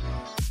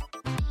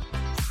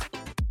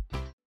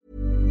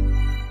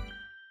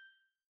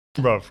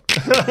 Bruv.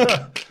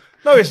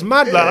 No, it's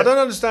mad. Like, I don't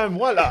understand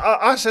why. Like,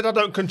 I said I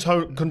don't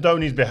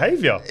condone his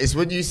behaviour. It's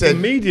when you said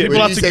Immediate. when People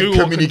you have to said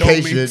Google communication.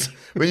 condone means.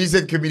 When you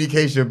said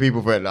communication, people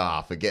went,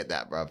 "Nah, forget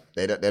that, bruv.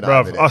 They're not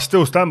having Bruv, it." I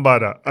still stand by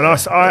that. And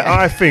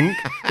I think,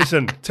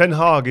 listen, Ten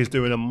Hag is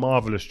doing a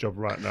marvellous job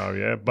right now,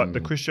 yeah? But the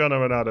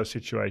Cristiano Ronaldo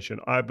situation,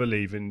 I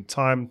believe in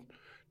time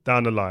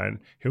down the line,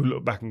 he'll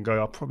look back and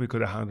go, I probably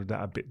could have handled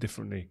that a bit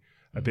differently,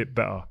 a bit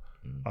better.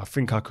 I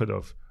think I could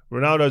have.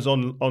 Ronaldo's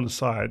on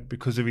side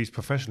because of his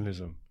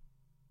professionalism.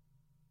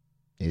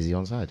 Is he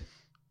onside?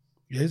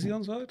 Yeah, is he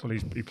onside? Well,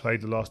 he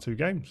played the last 2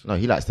 games. No,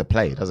 he likes to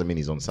play. It doesn't mean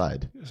he's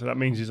onside. So that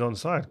means he's on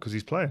side because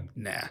he's playing.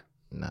 Nah.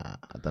 Nah,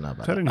 I don't know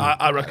about Telling that.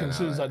 you. I reckon as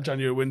soon as that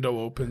January window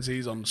opens,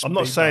 he's on I'm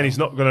not speed saying dial. he's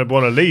not going to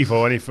want to leave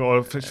or anything, or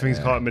if things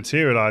can't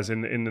materialise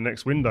in the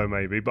next window,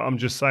 maybe. But I'm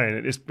just saying,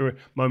 at this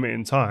moment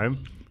in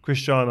time,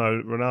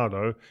 Cristiano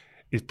Ronaldo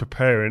is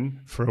preparing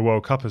for a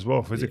World Cup as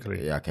well,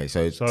 physically. Yeah, okay.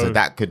 So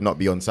that could not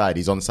be onside.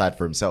 He's onside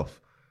for himself.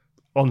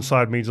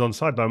 Onside means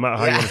onside, no matter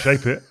how you want to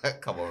shape it.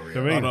 Come on, You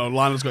know Rio. what I I mean? know,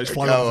 Lionel's got his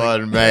flag Come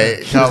on. on,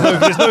 mate. Come on.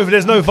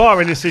 There's no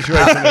VAR in this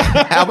situation.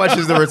 How much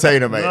is the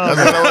retainer, mate? That's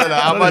what I wanna know.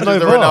 How No, much there's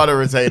is the no VAR. Ronaldo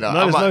retainer? No,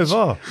 How there's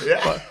no much?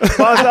 VAR.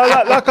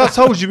 But like I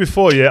told you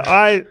before, yeah,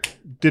 I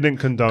didn't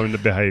condone the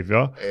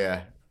behaviour.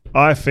 Yeah.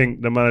 I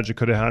think the manager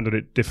could have handled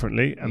it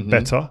differently and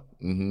better.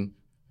 Mm-hmm.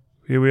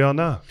 Here we are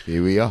now.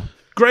 Here we are.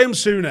 Graham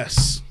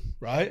Souness,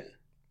 right?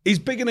 He's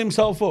bigging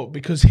himself up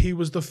because he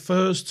was the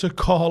first to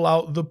call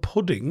out the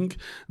pudding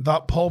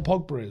that Paul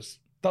Pogba is.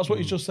 That's what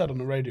he's just said on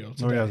the radio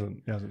today. No, he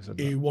hasn't. He hasn't said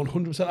that. He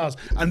 100% has.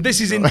 And this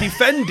is in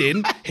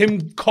defending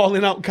him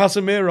calling out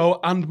Casemiro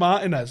and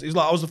Martinez. He's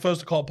like, I was the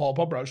first to call Paul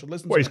Pogba. I should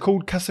listen to What, he's him.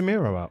 called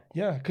Casemiro out?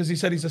 Yeah, because he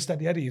said he's a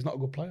steady Eddie. He's not a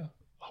good player.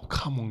 Oh,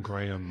 come on,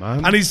 Graham,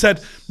 man. And he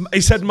said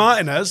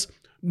Martinez,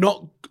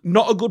 not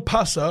a good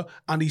passer,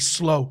 and he's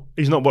slow.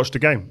 He's not watched the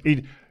game.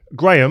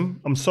 Graham,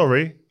 I'm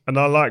sorry, and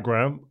I like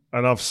Graham,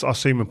 and I've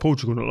seen him in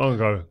Portugal not long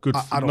ago. Good,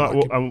 I don't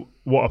like him.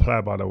 What a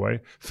player, by the way.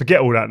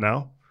 Forget all that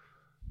now.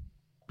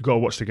 You've got to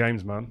watch the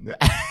games, man.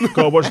 You've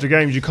got to watch the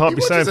games. You can't He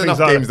be saying watches things enough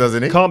like games,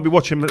 doesn't he? Can't be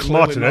watching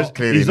Martinez. not.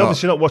 Clearly He's not.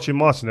 obviously not watching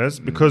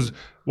Martinez because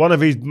one of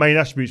his main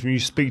attributes when you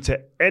speak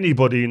to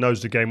anybody who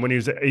knows the game, when he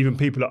was even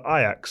people at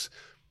Ajax,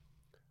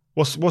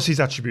 what's his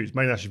attributes,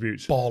 main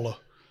attributes? Baller.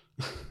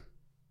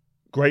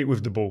 Great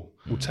with the ball,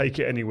 will take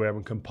it anywhere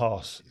and can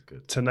pass.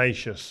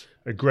 Tenacious,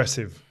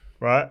 aggressive,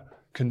 right?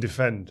 Can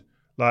defend.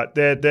 Like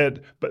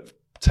but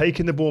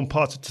taking the ball and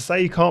pass, to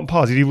say he can't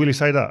pass, did he really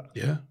say that?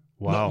 Yeah.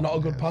 Wow. Not a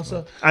good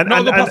passer. And-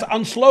 Not a good and- passer.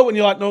 And slow, and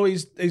you're like, no,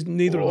 he's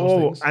neither of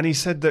those things. And he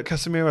said that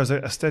Casemiro's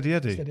a steady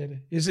Eddie. Steady Eddie.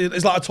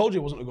 It's like I told you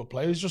he wasn't a good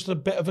player. He's just a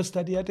bit of a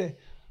steady Eddie.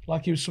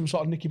 Like he was some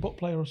sort of Nicky Butt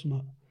player or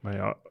something. Mate,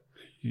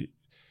 he's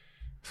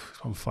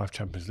won 5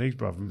 Champions Leagues,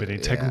 bro, and been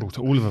integral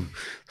to all of them.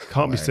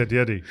 Can't be steady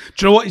Eddie. Do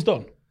you know what he's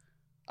done?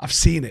 I've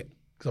seen it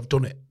because I've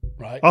done it.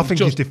 Right? I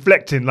think he's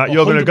deflecting like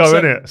you're going to go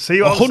in it.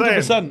 See what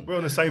I'm saying? 100%. We're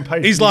on the same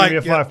page. He's Can you like,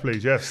 give me a 5,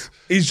 please. Yes.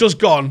 He's just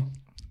gone.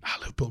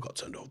 Liverpool got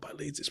turned over by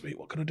Leeds this week.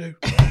 What can I do?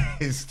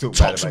 He's still bad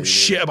Talk about some you.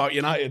 shit about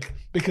United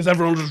because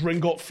everyone just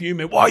ring up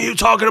fuming. What are you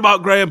talking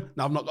about, Graham?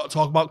 Now I've not got to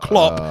talk about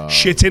Klopp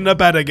shit in the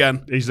bed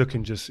again. He's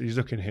looking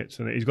hits,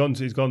 and he's gone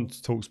to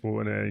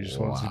TalkSport, and he just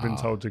wants. He's been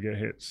told to get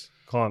hits.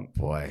 Can't.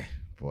 Boy,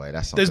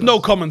 that's There's something no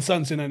else. common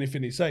sense in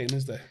anything he's saying,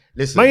 is there?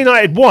 Listen, Man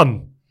United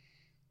won.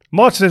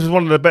 Martinez was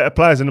one of the better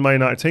players in the Man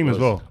United team as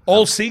well.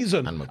 All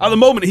season. and At the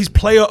moment, he's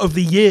player of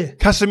the year.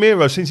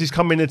 Casemiro, since he's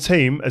come in the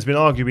team, has been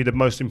arguably the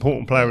most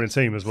important player in the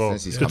team as well.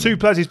 Since he's The come 2 in.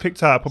 players he's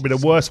picked out are probably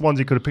the worst ones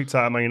he could have picked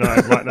out at Man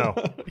United right now.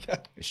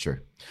 it's true.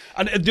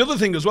 And the other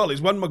thing as well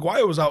is when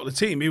Maguire was out of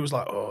the team, he was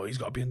like, oh, he's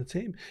got to be in the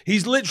team.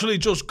 He's literally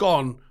just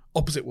gone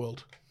opposite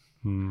world.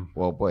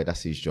 Well, boy,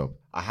 that's his job.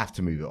 I have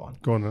to move it on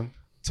Go on then.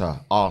 to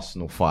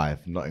Arsenal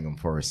 5, Nottingham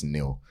Forest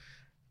 0.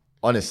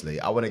 Honestly,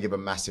 I want to give a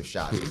massive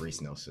shout out to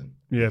Reece Nelson.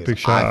 Yeah, because big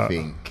shout out. I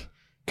think,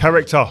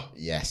 Character,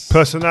 yes.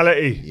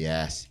 personality,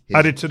 Yes.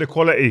 added to the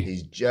quality.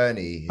 His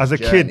journey. As a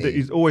kid, that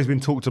he's always been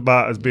talked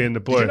about as being the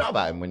Did boy. you know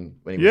about him when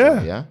he was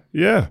young, yeah?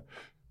 Yeah.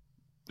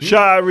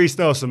 Shout out Reece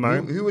Nelson,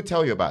 man. Who would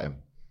tell you about him?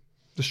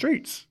 The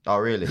streets. Oh,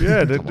 really?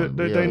 Yeah, Come on,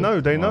 they really?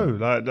 know. They Wow. know.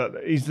 Like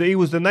that, he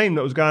was the name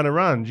that was going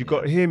around. You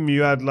got him.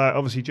 You had like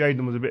obviously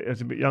Jaden was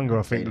a bit younger,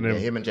 I think, than Yeah,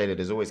 him. him and Jada,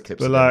 there's always clips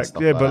But of them and like,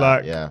 stuff yeah, but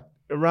like, that. Yeah.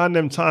 around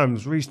them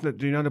times, Reece, do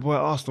you know the boy at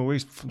Arsenal?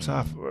 Reece from Mm-hmm.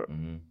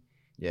 South.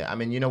 Yeah, I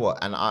mean, you know what?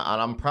 And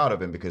I'm proud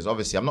of him because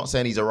obviously I'm not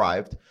saying he's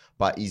arrived,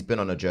 but he's been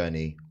on a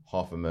journey.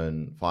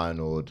 Halferman,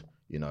 Feyenoord,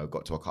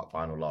 got to a cup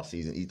final last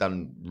season. He's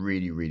done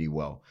really, really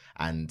well.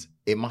 And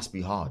it must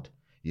be hard.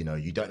 You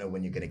don't know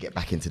when you're going to get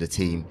back into the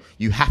team.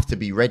 You have to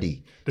be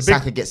ready.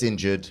 Saka gets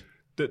injured.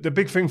 The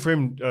big thing for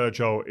him,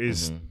 Joel,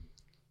 is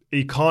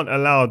he can't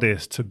allow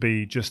this to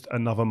be just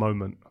another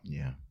moment.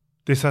 Yeah.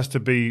 This has to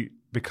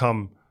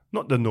become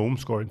not the norm,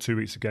 scoring 2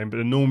 weeks a game, but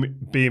the norm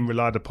being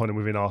relied upon him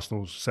within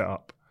Arsenal's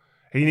setup.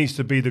 He needs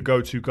to be the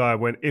go-to guy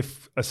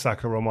if a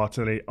Saka or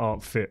Martinelli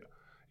aren't fit,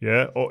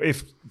 yeah, or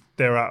if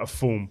they're out of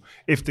form,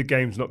 if the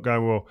game's not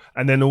going well,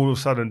 and then all of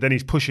a sudden, then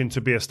he's pushing to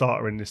be a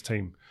starter in this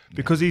team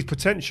because his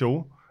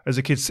potential as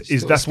a kid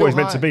that's what he's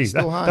meant to be.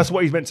 That's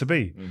what he's meant to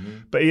be.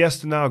 But he has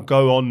to now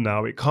go on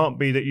now. It can't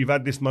be that you've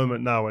had this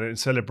moment now and then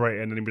celebrate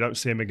it and then we don't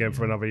see him again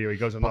for another year. He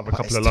goes on another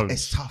couple of loans.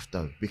 It's tough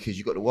though because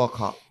you've got the World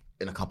Cup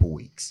in a couple of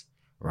weeks,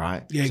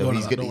 right? Yeah, so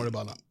don't worry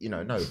about that.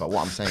 No, but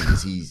what I'm saying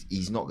is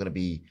he's not going to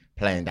be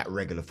playing that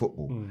regular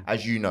football.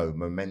 As you know,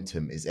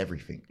 momentum is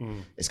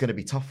everything. It's going to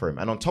be tough for him.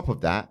 And on top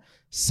of that,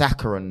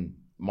 Saka and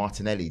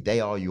Martinelli, they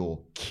are your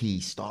key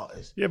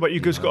starters. Yeah, but you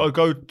just got to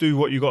go do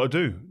what you got to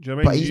do. Do you know what I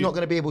mean? But he's not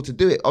going to be able to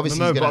do it.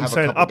 Obviously, he's going to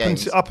have a couple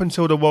games. Up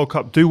until the World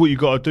Cup, do what you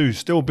got to do.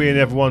 Still be in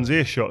everyone's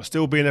earshot.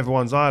 Still be in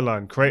everyone's eye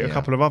line. Create a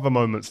couple of other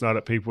moments now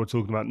that people are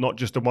talking about, not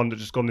just the one that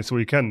just gone this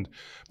weekend.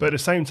 But at the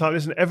same time,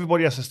 listen,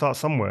 everybody has to start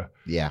somewhere.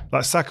 Yeah.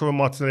 Like Saka and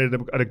Martinelli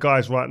are the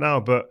guys right now.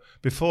 But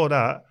before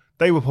that,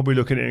 they were probably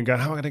looking at it and going,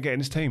 how am I going to get in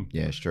this team?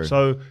 Yeah, it's true.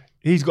 So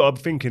he's got to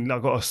be thinking,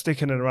 I've got to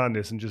stick in and around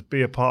this and just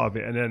be a part of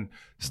it and then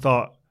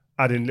start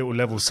adding little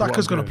levels.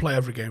 Saka's going to play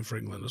every game for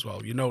England as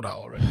well. You know that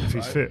already. if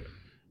he's fit.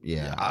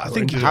 Yeah. I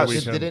think injured How, at the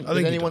weekend. did I think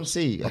he anyone does.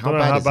 see I how don't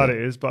know how bad bad is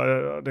it is, but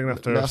I think I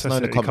have to Let us know assess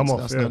in the it. He come comments. off.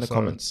 Let us know in the so-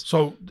 comments.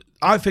 So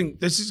I think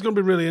this is going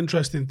to be a really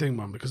interesting thing,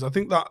 man, because I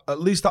think that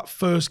at least that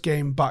first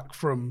game back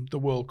from the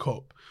World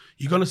Cup,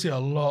 you're going to see a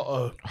lot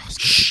of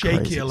shaky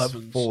crazy. It's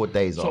 11s. 4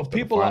 days So after the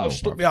people that final, have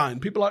stuck bruv.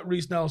 behind, people like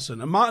Reece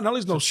Nelson and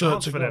Martinelli's no cert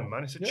Chance to for go. them,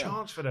 man. It's a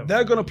chance for them.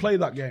 They're going to play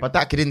that game. But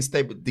that could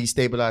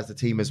destabilize the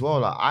team as well.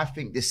 Like, I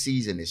think this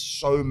season is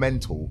so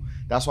mental.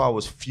 That's why I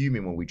was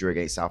fuming when we drew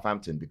against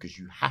Southampton because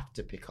you have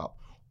to pick up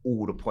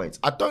all the points.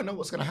 I don't know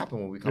what's going to happen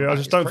when we come Yeah, back. I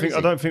just don't think.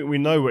 I don't think we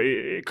know.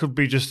 It could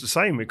be just the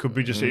same. It could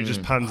be just it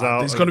just pans out.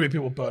 There's going to be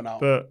people burnt out.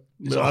 But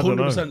I don't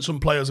know. 100% some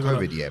players are going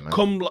COVID, to yeah, man.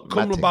 come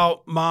Mad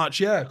about March.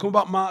 Yeah, come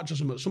about March or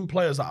something. Some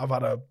players that have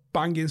had a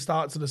banging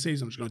start to the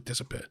season are just going to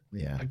disappear.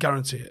 Yeah. I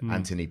guarantee it.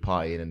 Anthony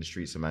partying in the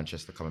streets of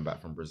Manchester, coming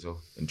back from Brazil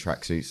in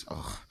tracksuits.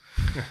 Oh,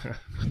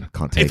 I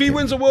can't take If he it.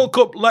 wins a World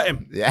Cup, let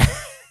him. Yeah.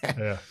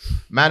 Yeah.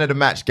 Man of the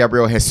match,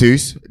 Gabriel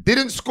Jesus.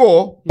 Didn't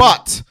score,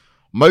 but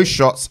most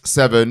shots,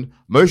 7.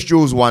 Most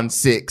duels won,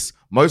 6.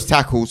 Most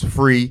tackles,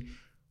 3.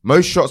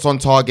 Most shots on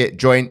target,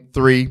 joint,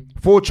 3.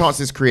 4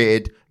 chances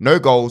created, no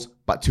goals,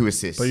 but 2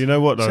 assists. But you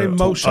know what though? Say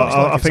most shots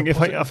like I it's think a if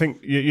positive. I think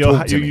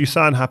Talk to me. you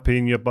sound happy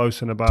and you're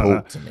boasting about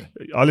Talk that. to me.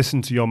 I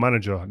listened to your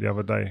manager the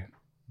other day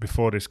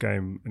before this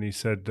game, and he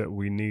said that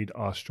we need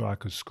our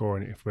strikers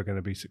scoring if we're going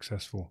to be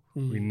successful.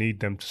 We need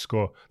them to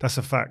score. That's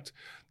a fact.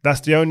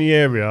 That's the only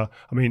area.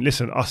 I mean,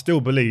 listen, I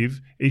still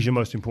believe he's your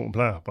most important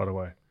player, by the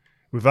way.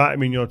 Without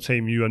him in your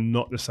team, you are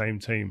not the same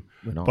team.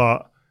 We're not.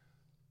 But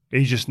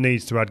he just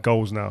needs to add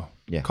goals now.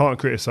 Yeah. Can't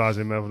criticise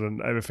him other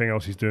than everything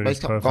else he's doing is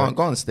perfect.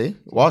 Go on, Steve.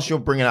 Whilst you're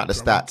bringing out the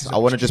stats, I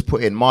want to just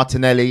put in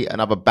Martinelli,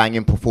 another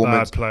banging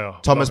performance. Bad player.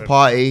 Thomas Love him.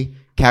 Partey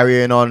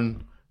carrying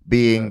on,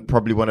 being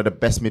probably one of the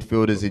best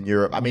midfielders in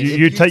Europe. I mean,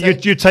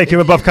 if You'd take him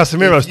above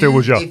Casemiro if still,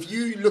 would you? If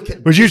you look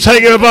at, Would you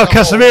take him above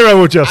as a whole-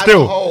 Casemiro, would you,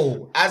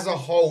 still? As a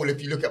whole,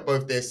 if you look at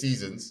both their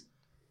seasons,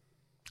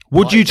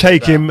 Would you Partey's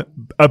take that. him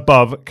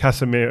above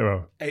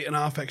Casemiro?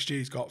 8.5 XG.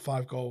 He's got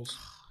 5 goals.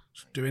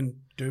 Just doing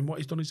what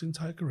he's done his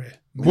entire career.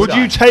 Would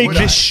I? you take Would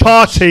I? this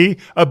party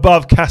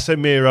above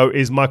Casemiro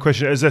is my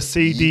question as a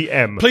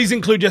CDM. Please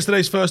include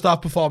yesterday's first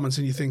half performance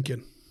in your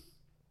thinking.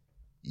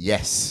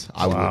 yes,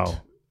 I Wow.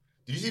 would.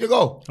 Did you see the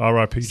goal?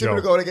 R.I.P. Similar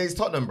Joel. goal against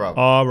Tottenham, bro.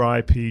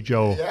 R.I.P.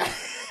 Joel.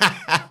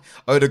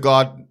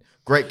 Odegaard,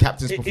 great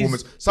captain's It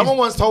performance. is- Someone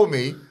once told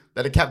me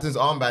that the captain's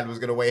armband was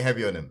going to weigh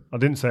heavy on him. I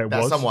didn't say it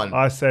That's was. someone.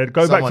 I said,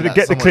 go back to Someone the that-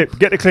 get the someone- clip.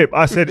 Get the clip.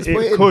 I said Just put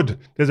it it in. could.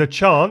 There's a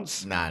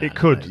chance it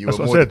could. You That's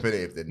were what more I said.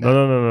 definitive than that.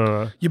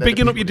 No. You're Let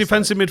bigging the up your people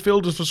defensive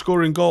midfielders for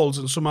scoring goals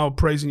and somehow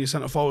praising your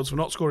centre forwards for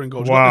not scoring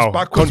goals. Wow. You got this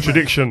backwards,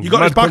 Contradiction. mate. You got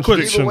Mad this backwards.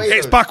 contradiction. Either way,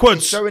 It's though, backwards.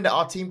 It's showing that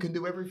our team can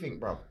do everything,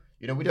 bro.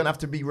 You know, we don't have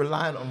to be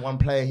reliant on one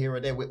player here or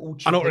there. We're all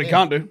chipping I know what in. he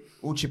can't do.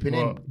 All chipping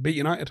in. Beat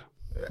United.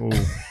 Ooh.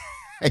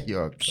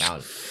 You're a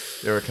clown.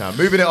 You're a clown.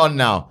 Moving it on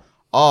now.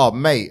 Oh,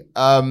 mate.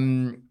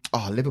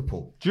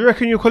 Liverpool. Do you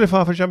reckon you'll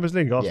qualify for Champions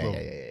League, Arsenal?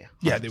 Yeah.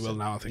 Yeah, they will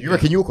now, I think. You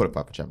reckon you'll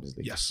qualify for Champions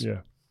League? Yes. Yeah.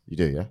 You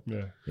do, yeah?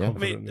 Yeah. Yeah. I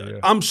mean, Confidently, yeah.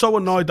 I'm so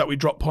annoyed that we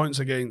dropped points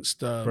against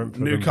Brentford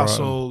and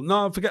Newcastle.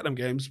 No, forget them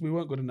games. We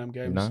weren't good in them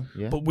games. No,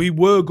 yeah. But we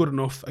were good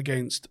enough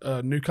against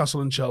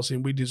Newcastle and Chelsea,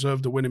 and we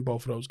deserved a win in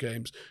both of those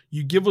games.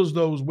 You give us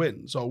those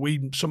wins, or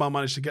we somehow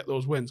managed to get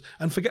those wins,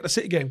 and forget the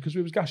City game because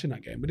we was gashing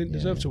that game. We didn't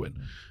deserve to win.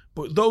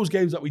 But those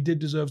games that we did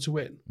deserve to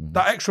win,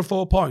 that extra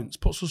 4 points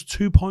puts us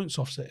 2 points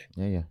off City.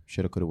 Yeah.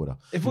 Shoulda, coulda, woulda.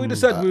 If we'd have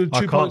said we were 2 I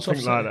can't points off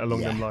think City, like that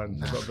along them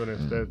lines. I've got to be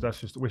honest.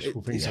 That's just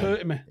wishful it's thinking.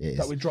 hurting me It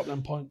that is. we dropped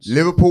them points.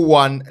 Liverpool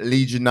 1,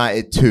 Leeds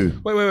United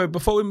 2. Wait.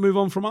 Before we move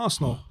on from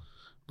Arsenal,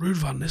 Ruud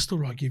van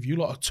Nistelrooy give you a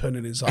lot of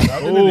turning inside out.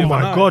 didn't he, Oh the other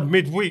my night? God!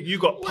 Midweek, you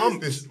got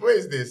pumped. What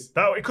is this?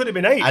 That it could have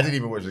been 8. I didn't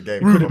even watch the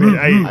game. Could have been 8.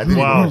 I didn't even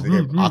Wow. watch the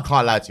game. I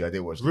can't lie to you. I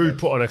didn't watch the Rude game.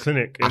 put on a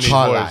clinic in I his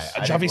can't voice. lie.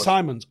 I didn't Javi watch-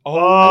 Simons. Oh, Oh.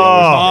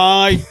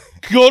 my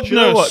goodness. Do you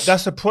know what?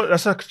 That's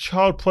a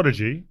child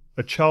prodigy,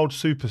 a child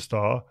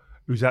superstar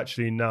who's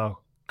actually now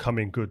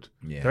coming good.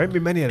 Yeah. There ain't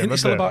been many of them. Isn't he have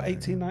still there? about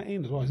 18,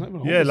 19 as well? He's not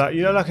even Yeah, old, like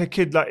like a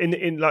kid, like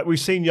in like we've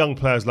seen young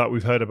players like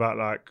we've heard about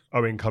like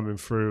Owen coming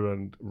through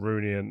and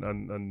Rooney and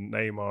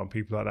Neymar and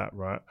people like that,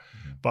 right?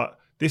 But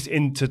this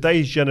in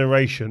today's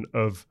generation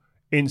of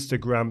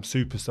Instagram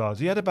superstars,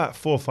 he had about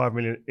 4 or 5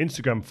 million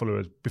Instagram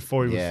followers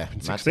before he was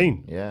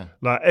 16. Yeah.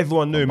 Like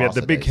everyone knew him. He had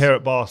the Barca big days. hair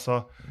at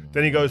Barca.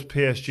 Then he goes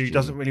PSG,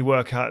 doesn't really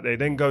work out there.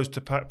 Then goes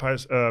to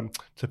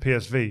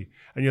PSV,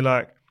 and you're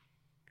like,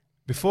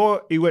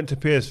 before he went to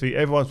PSV,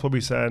 everyone's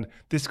probably saying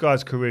this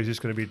guy's career is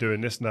just going to be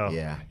doing this now.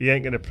 Yeah. He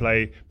ain't going to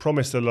play.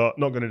 Promised a lot,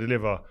 not going to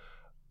deliver.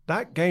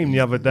 That game the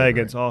other day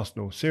against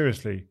Arsenal,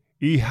 seriously,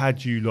 he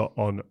had you lot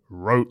on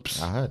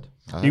ropes. I heard.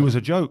 He was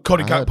a joke.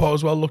 Cody I heard. Gakpo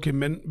as well, looking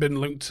mint,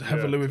 been linked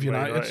heavily with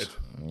Man United.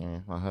 Yeah,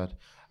 I heard.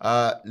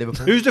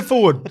 Liverpool. Who's the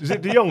forward? Is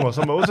it De Jong or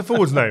someone? What's the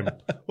forward's name?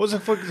 What's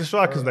the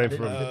striker's name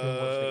for him?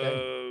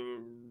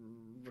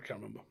 I can't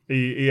remember.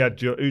 He had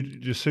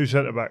just 2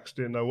 centre backs.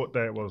 Didn't know what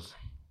day it was.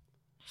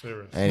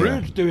 Serious. Anyway.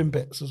 Rude doing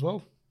bits as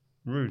well.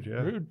 Rude,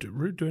 yeah.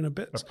 Rude doing a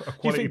bit. A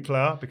quality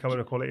player becoming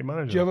a quality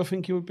manager. Do you ever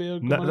think he would be a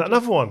good manager?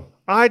 Another one.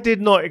 I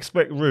did not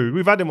expect Rude.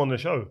 We've had him on the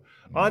show.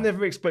 I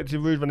never expected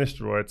Ruud van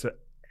Nistelrooy to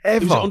He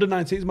was ever an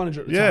under-19s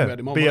manager at the time. We had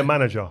him on, be a wasn't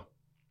manager.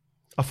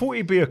 I thought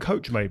he'd be a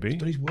coach, he? maybe.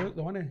 Done his work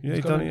though, hasn't he? Yeah,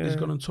 He's done it, yeah. He's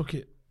gone and took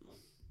it.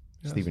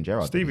 Steven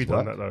Gerrard. Stevie did his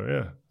done work. that though,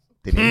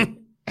 yeah. Didn't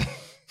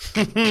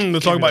he?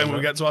 We'll talk about him when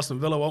we get to Aston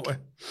Villa, won't we?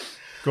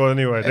 Go on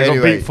anyway. They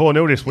Anyway, got beat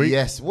 4-0 this week.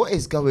 Yes. What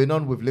is going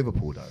on with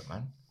Liverpool, though,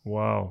 man?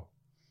 Wow.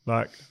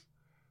 Like,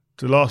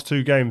 the last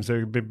 2 games,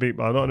 they've been beat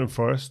by Nottingham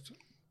Forest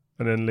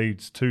and then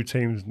Leeds. 2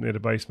 teams near the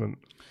basement.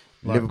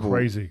 Like Liverpool,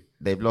 crazy.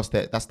 they've lost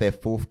that's their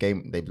fourth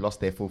game. They've lost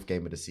their fourth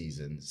game of the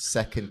season.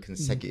 Second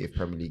consecutive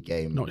Premier League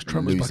game. Notice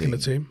Trent was back in the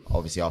team.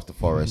 Obviously after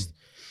Forest.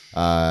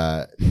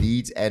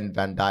 Leeds end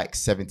Van Dijk's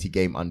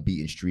 70-game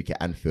unbeaten streak at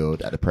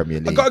Anfield at the Premier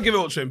League. I've got to give it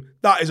up to him.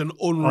 That is an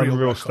unreal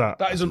record. stat.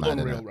 That is an That's mad,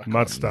 unreal isn't it? record.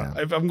 Mad stat.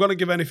 If I'm going to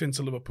give anything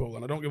to Liverpool,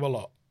 and I don't give a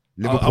lot,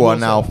 Liverpool I are will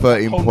now say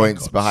 13 home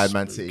points record. behind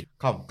Man City.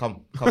 Come.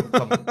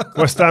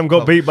 West Ham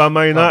got beat by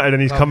Man United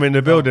and he's come in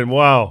the building.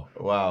 Wow.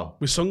 Wow.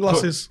 with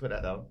sunglasses. Put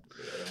that down.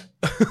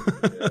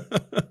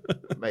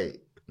 Mate,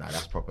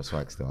 that's proper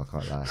swag still. I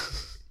can't lie.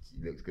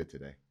 He looks good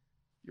today.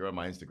 You're on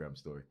my Instagram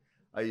story.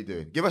 How you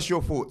doing? Give us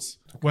your thoughts.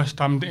 West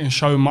Ham didn't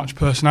show much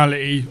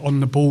personality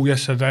on the ball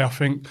yesterday. I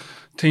think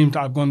teams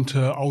that have gone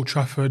to Old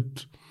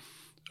Trafford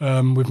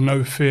with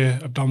no fear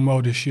have done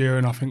well this year,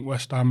 and I think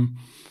West Ham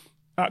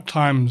at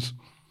times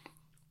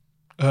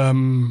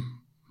weren't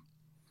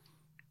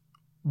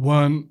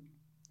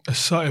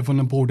assertive on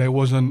the ball. They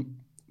wasn't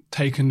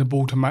taking the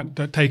ball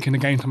taking the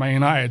game to Man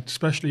United,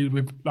 especially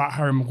with like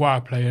Harry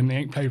Maguire playing. He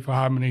ain't played for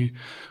how many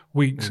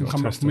weeks and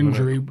coming up from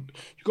injury. You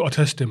got to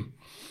test him.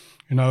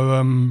 You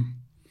know.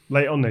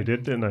 Late on they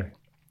did, didn't they?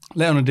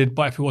 Leon did,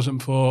 but if it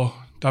wasn't for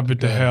David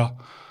De Gea,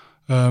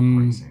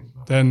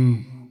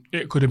 then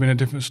it could have been a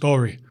different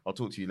story. I'll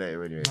talk to you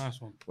later anyway.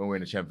 Nice one. When we're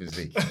in the Champions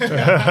League.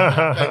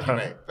 Thank you,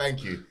 mate.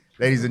 Thank you.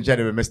 Ladies and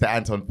gentlemen, Mr.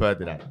 Anton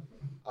Ferdinand.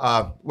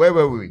 Where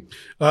were we?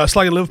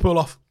 Slagging Liverpool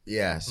off.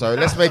 Yeah, so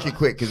let's make it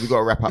quick because we've got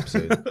to wrap up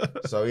soon.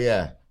 So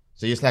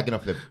you're slagging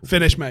off Liverpool.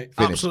 Finish, mate.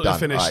 Finish, Absolutely done.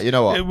 finished. All right, you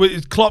know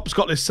what? Klopp's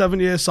got this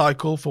 7-year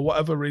cycle for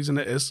whatever reason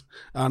it is.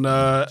 And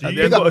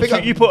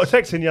You put a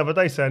text in the other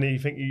day saying you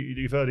think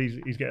you've heard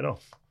he's getting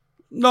off.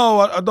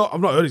 No, I've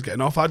not heard he's getting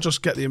off. I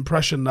just get the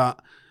impression that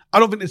I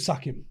don't think they'd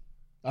sack him.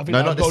 I think No,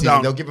 that'd not this go season.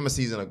 down. They'll give him a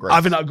season of grace. I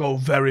think that'd go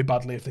very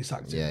badly if they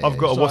sacked him. Yeah, I've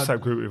got a So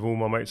WhatsApp group with all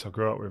my mates I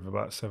grew up with,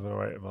 about 7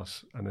 or 8 of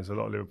us, and there's a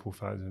lot of Liverpool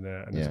fans in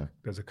there, and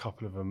there's a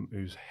couple of them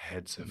whose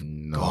heads have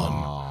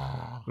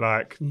gone.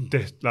 Like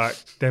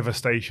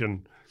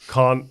devastation.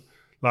 Can't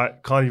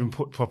even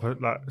put proper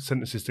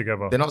sentences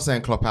together. They're not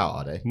saying Klopp out,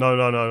 are they? No.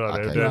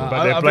 Okay. They're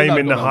I think blaming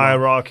that'd the go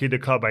hierarchy. The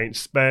club ain't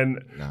spent.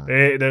 No.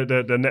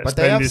 The net But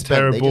they spend have is spent.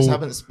 terrible. They just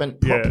haven't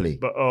spent properly. Yeah,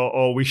 but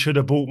or we should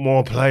have bought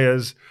more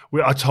players.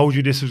 I told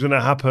you this was going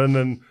to happen,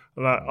 and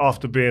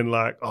after being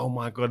like, oh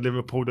my god,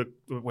 Liverpool,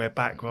 we're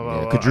back. Blah,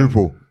 blah, blah.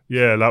 Quadruple.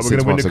 Yeah, we're 6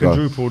 going to win months the ago.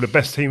 quadruple. The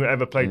best team that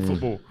ever played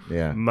football.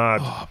 Yeah. Mad.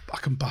 Oh, I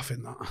can baff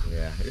in that.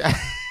 Yeah.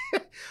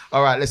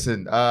 All right,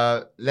 listen.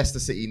 Leicester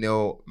City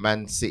 0,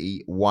 Man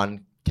City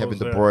 1. Kevin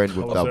De Bruyne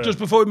with the Just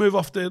before we move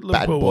off the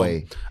Liverpool boy.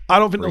 one, I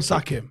don't think they'll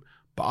sack him,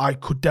 but I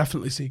could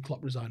definitely see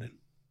Klopp resigning.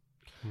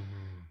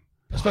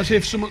 Especially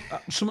if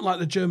something like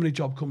the Germany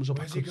job comes up.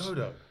 Where's he go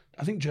though?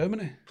 I think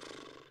Germany.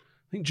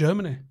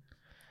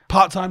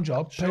 Part-time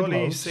job. paid Surely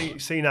loads.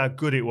 he's seen how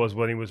good it was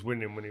when he was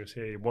winning when he was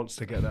here. He wants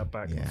to get that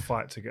back and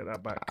fight to get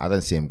that back. I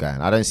don't see him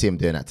going. I don't see him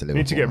doing that to Liverpool. We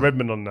need to get man.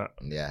 Redmond on that.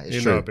 Yeah, it's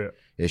You true. know a bit.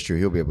 It's true.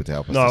 He'll be able to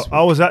help us. No, this week.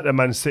 I was at the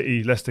Man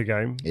City Leicester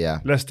game. Yeah.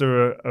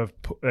 Leicester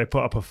they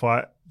put up a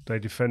fight. They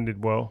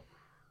defended well.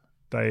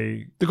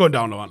 They're going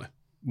down, though, aren't they?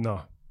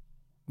 No,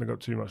 they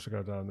got too much to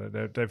go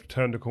down. They've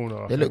turned the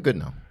corner. They look good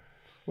now.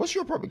 What's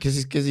your problem?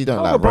 Because you don't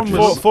Oh, like the problem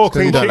Rodgers. is- Four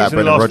Because you clean don't sheets in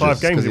the Brendan last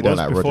Rodgers. 5 games Because it you don't was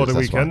like before Rodgers, the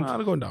that's why. weekend. Nah,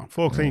 they're going down.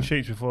 4 clean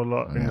sheets before in the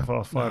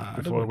last 5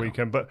 before the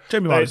weekend. But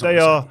Jamie Vardy's they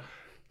not are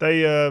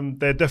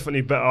they're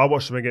definitely better. I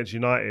watched them against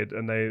United,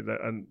 and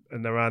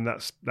and around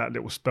that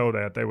little spell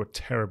they were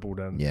terrible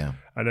then. Yeah.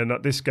 And then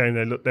at this game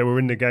they were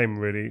in the game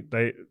really.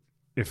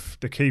 If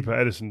the keeper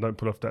Edison don't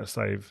pull off that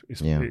save,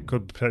 it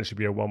could potentially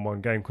be a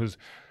 1-1 game because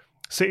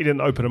City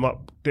didn't open them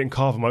up, didn't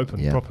carve them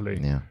open properly.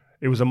 Yeah.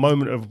 It was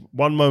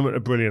one moment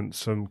of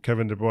brilliance from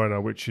Kevin De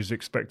Bruyne, which is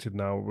expected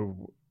now.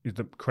 He's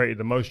created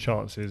the most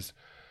chances,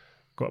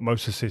 got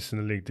most assists in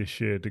the league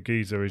this year. The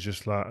geezer is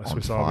just like a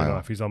Swiss Army fire.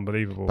 knife. He's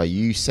unbelievable. But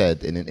you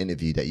said in an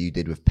interview that you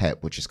did with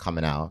Pep, which is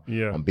coming out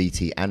on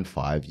BT and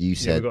 5, you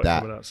said we got it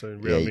that coming out soon.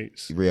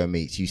 Rio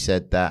Meets. You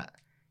said that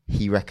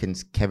he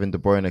reckons Kevin De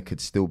Bruyne could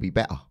still be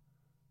better.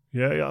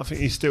 Yeah, I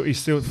think he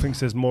still thinks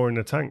there's more in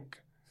the tank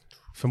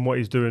from what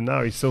he's doing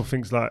now. He still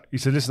thinks he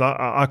said, listen,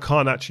 I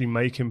can't actually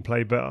make him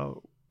play better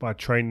by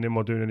training him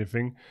or doing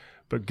anything,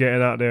 but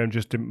getting out there and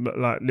just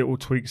like little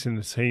tweaks in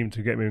the team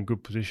to get him in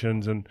good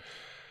positions. And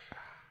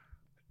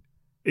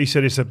he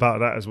said it's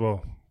about that as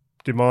well.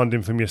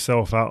 Demanding from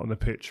yourself out on the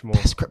pitch more.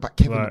 That's correct. But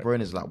Kevin De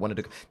Bruyne is like one of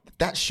the...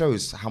 That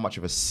shows how much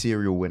of a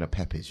serial winner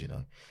Pep is, you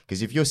know?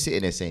 Because if you're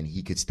sitting there saying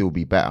he could still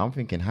be better, I'm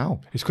thinking,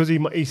 how? It's because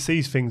he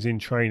sees things in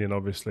training,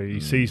 obviously. He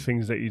sees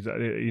things that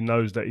he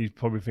knows that he's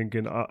probably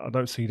thinking, I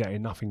don't see that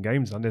enough in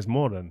games, and there's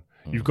more than.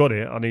 You've got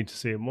it, I need to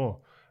see it more.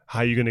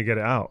 How are you going to get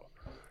it out?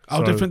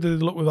 How different did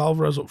they look with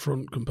Alvarez up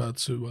front compared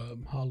to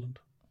Haaland?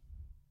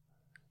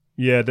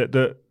 Yeah,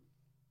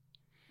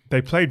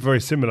 they played very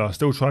similar.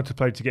 Still tried to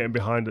play to get him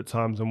behind at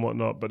times and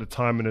whatnot, but the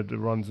timing of the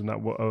runs and that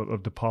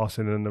of the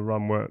passing and the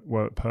run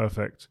weren't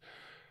perfect.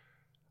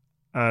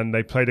 And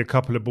they played a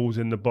couple of balls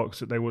in the box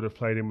that they would have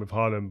played in with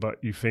Haaland,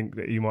 but you think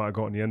that he might have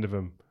gotten the end of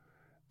them.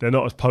 They're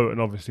not as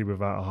potent, obviously,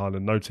 without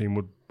Haaland. No team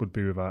would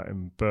be without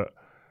him. But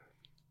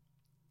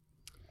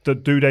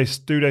Do they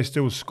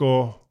still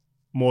score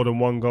more than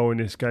one goal in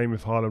this game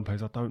if Haaland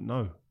plays? I don't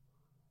know.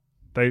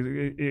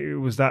 There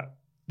was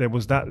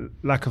that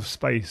lack of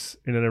space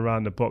in and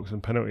around the box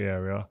and penalty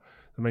area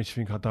that makes you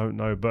think I don't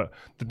know. But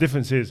the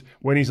difference is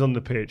when he's on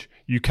the pitch,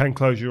 you can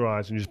close your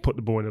eyes and just put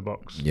the ball in the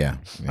box. Yeah.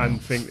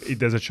 And think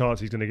there's a chance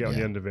he's going to get on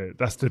the end of it.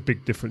 That's the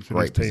big difference with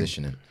Great his team.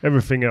 positioning.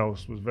 Everything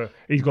else was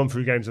he's gone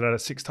through games and had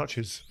 6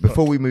 touches.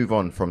 Before we move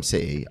on from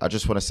City, I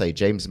just want to say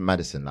James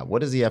Maddison, like, what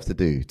does he have to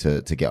do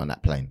to get on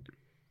that plane?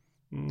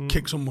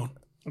 Kick someone.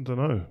 I don't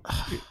know.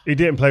 He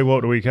didn't play well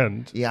at the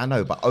weekend. Yeah, I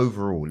know, but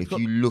overall, if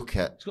you look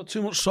at... He's got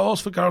too much sauce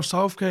for Gareth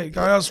Southgate.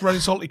 Guy has ready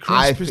salty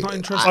crisp. He's not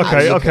interested.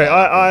 Okay.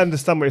 I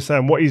understand what you're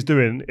saying. What he's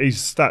doing, his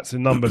stats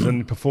and numbers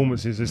and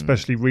performances,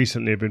 especially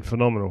recently, have been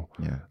phenomenal.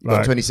 Yeah. You've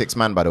got 26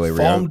 man, by the way, Rio.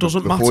 Form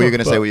doesn't matter. Before you're going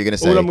to say what you're going to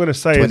say. All I'm going to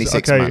say is,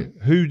 okay, man.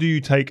 who do you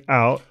take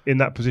out in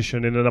that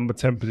position, in the number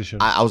 10 position?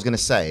 I was going to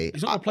say...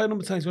 He's not going to play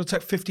number 10. He's going to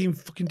take 15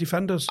 fucking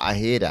defenders. I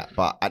hear that,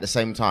 but at the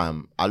same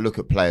time, I look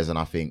at players and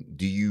I think,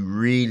 do you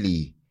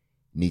really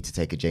need to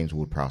take a James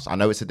Ward-Prowse? I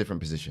know it's a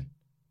different position,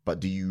 but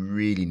do you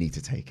really need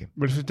to take him?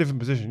 But if it's a different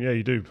position, yeah,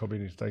 you do probably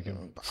need to take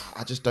him.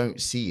 I just don't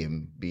see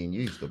him being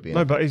used or being...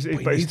 No, but he it's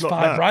needs not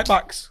 5 that. right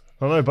backs.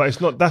 I know, but it's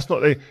not. That's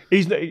not the.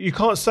 You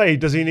can't say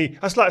does he need.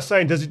 That's like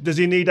saying does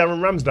he need Aaron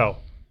Ramsdale?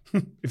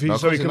 If he No,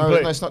 so he can no,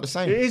 play. no, it's not the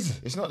same. It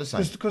is. It's not the same.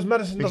 Just because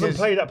Maddison doesn't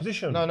play that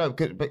position. No,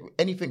 but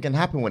anything can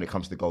happen when it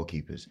comes to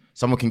goalkeepers.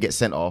 Someone can get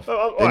sent off.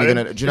 Oh, Then right, you're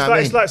gonna. Do you know what I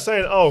mean? It's like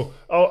saying,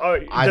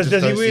 does he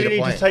don't see really the need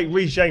to point. take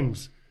Reece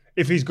James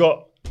if he's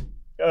got?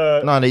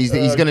 No, he's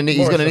gonna need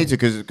to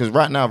Morrison. because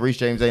right now Reece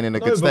James ain't in a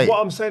No, good but state.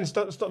 what I'm saying is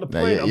that's not the point.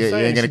 No, you I'm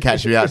saying ain't gonna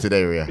catch me out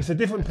today, Ria. It's a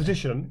different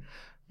position.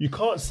 You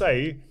can't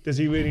say does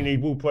he really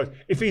need Ward-Prowse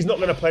if he's not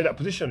going to play that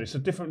position. It's a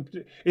different.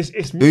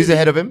 It's really, Who's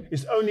ahead of him?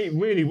 It's only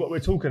really what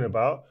we're talking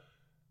about.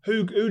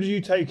 Who do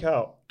you take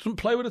out? Doesn't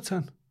play with a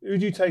 10. Who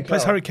do you take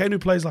Plays out? Harry Kane, who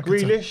plays like a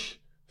 10. Grealish,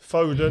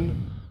 Foden,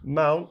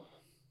 Mount,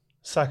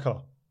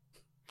 Saka,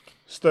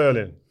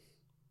 Sterling.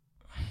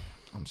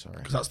 I'm sorry.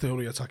 Because that's the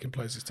only attacking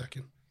players he's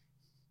taking.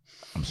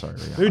 I'm sorry,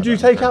 Ria. Who do you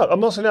take out? I'm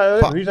not saying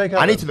that. But Who do you take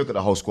out? I need to look at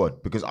the whole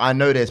squad because I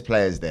know there's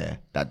players there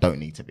that don't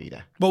need to be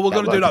there. Well, we're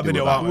going to do that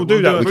video, aren't we? We'll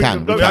do that. We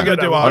can. We're We going can.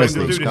 to do our Honestly,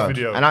 We'll do this go.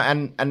 video.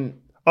 And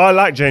I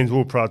like James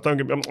Ward-Prowse. Don't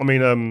get me. I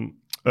mean,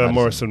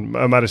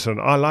 Maddison.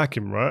 I like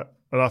him, right?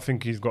 And I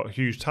think he's got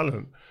huge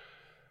talent.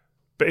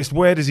 But it's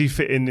where does he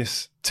fit in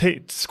this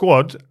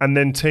squad and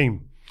then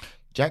team?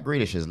 Jack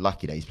Grealish is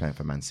lucky that he's playing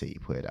for Man City.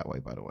 Put it that way,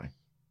 by the way.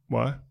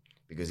 Why?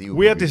 Because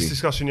We had this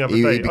discussion the other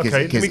day. Because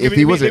Okay, if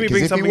he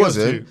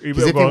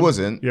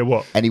wasn't, yeah,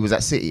 what? And he was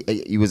at City,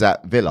 he was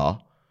at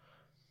Villa.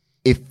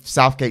 If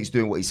Southgate's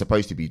doing what he's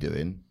supposed to be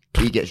doing,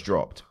 he gets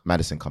dropped.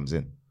 Maddison comes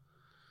in.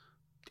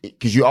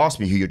 Because you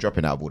asked me who you're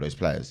dropping out of all those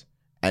players,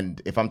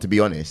 and if I'm to be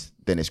honest,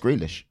 then it's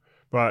Grealish.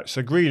 Right.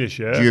 So Grealish,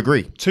 yeah. Do you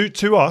agree?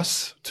 To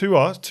us,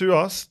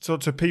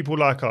 to people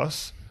like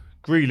us,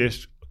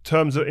 Grealish,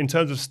 in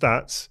terms of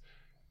stats,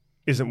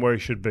 isn't where he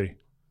should be.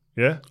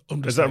 Yeah.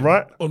 Is that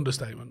right?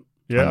 Understatement.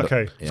 Yeah.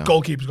 Okay. His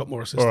goalkeeper's got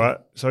more assists. All right.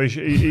 So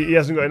he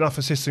hasn't got enough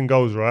assists and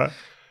goals, right?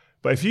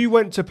 But if you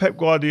went to Pep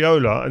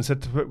Guardiola and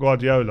said to Pep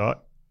Guardiola,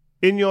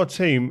 in your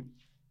team,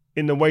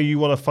 in the way you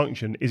want to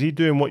function, is he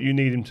doing what you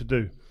need him to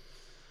do?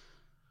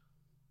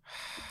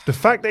 The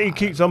fact that he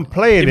keeps on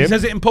playing If him, he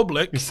says it in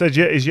public, he said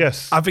is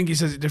yes. I think he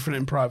says it different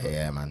in private.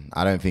 Yeah, man.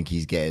 I don't think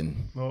he's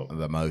getting Well,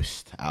 the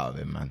most out of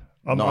him, man.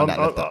 I Not on that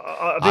left up.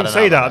 didn't don't say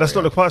know that. about That's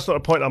that,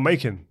 not the point I'm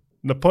making.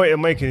 The point I'm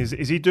making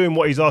is he doing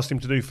what he's asked him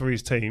to do for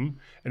his team,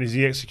 and is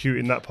he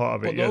executing that part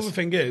of it? But the Yes. other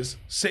thing is,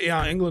 City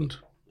aren't England.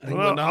 Well,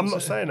 England I'm aren't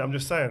not City. saying that. I'm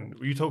just saying.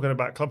 Were you talking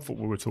about club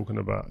football? We're talking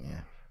about.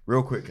 Yeah.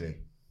 Real quickly.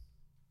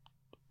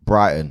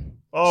 Brighton.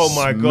 Oh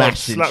my God,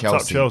 smashing slapped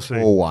up Chelsea.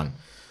 4-1.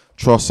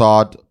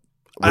 Trossard with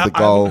I the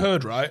goal. haven't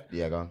heard, right?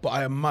 Yeah, go on. But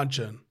I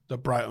imagine the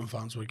Brighton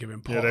fans were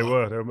giving Paul. Yeah, they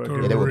were.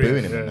 Yeah, they were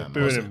booing him in that.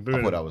 booing man. him. Booing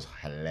I thought him. that was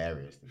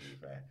hilarious, to be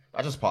fair.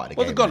 That's just part of the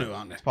Well, game. they're gonna, man.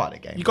 aren't they? It's part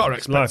of the game. You got to man.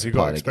 It's life. expect You it. got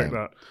to Part of the expect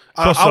game.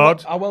 that. How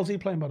Trossard. well is he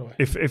playing, by the way?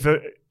 If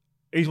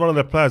he's one of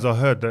the players I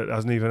heard that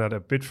hasn't even had a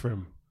bid for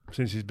him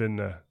since he's been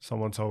there.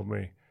 Someone told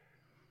me.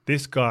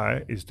 This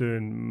guy is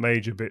doing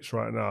major bits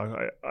right now.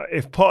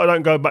 If Potter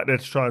don't go back there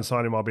to try and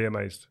sign him, I'll be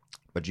amazed.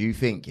 But do you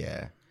think,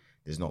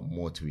 there's not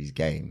more to his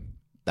game?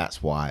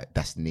 That's why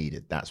that's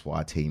needed. That's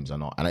why teams are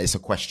not. And it's a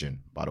question,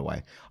 by the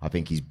way. I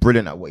think he's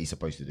brilliant at what he's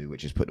supposed to do,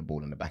 which is put the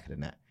ball in the back of the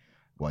net.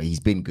 Well,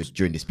 he's been good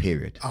during this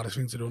period. Hardest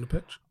thing to do on the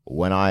pitch.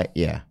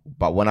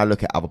 But when I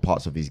look at other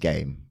parts of his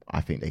game, I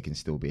think they can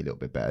still be a little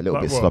bit better, a little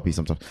Like bit what? sloppy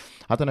sometimes.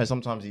 I don't know.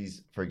 Sometimes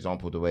he's, for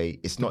example, the way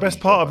it's The not best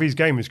his part job, of his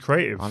game is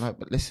creative. I know,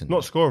 but listen,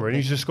 Not scoring.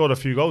 He's just scored a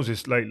few goals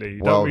lately.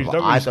 He well, don't but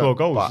really I score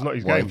goals. but- It's not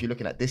his well, game. If you're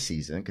looking at this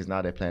season, because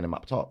now they're playing him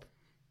up top.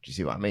 Do you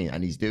see what I mean?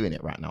 And he's doing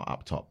it right now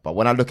up top. But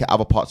when I look at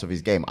other parts of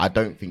his game, I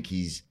don't think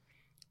he's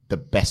the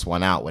best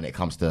one out when it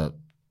comes to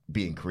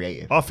being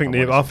creative. I think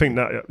if I'm honest with you.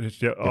 that is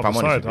the I'm other honest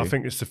side. with I you.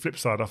 think it's the flip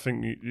side. I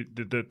think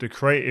the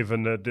creative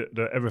and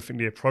the everything,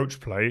 the approach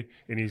play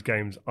in his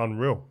game's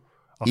unreal.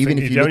 I Even think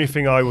if you the look- only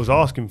thing I was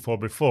asking for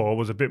before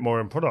was a bit more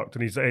in product,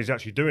 and he's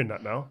actually doing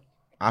that now.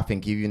 I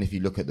think even if you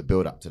look at the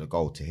build up to the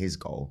goal, to his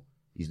goal,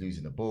 he's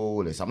losing the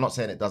ball. I'm not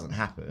saying it doesn't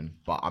happen,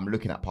 but I'm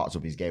looking at parts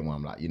of his game where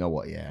I'm like, you know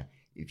what? Yeah,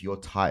 if you're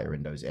tighter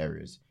in those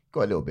areas,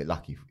 got a little bit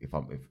lucky if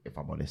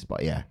I'm honest.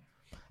 But yeah,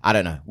 I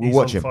don't know. We'll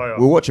watch him.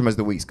 We'll watch him as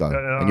the weeks go,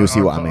 and you'll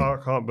see what I mean. I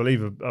can't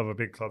believe other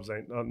big clubs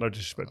ain't. No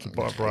disrespect to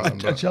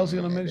Brighton. Are Chelsea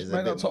going to make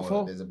that top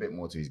four? There's a bit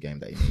more to his game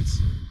that he needs.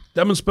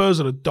 Them and Spurs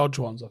are the dodge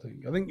ones, I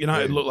think. I think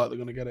United look like they're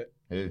going to get it.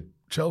 Who?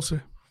 Chelsea.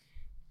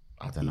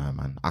 I don't know,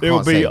 man.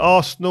 It'll be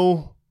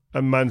Arsenal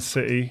and Man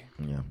City.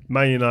 Yeah.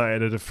 Man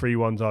United are the 3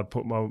 ones I'd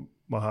put my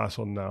house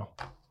on now.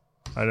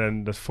 And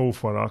then the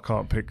 4th one I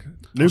can't pick.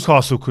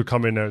 Newcastle could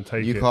come in there and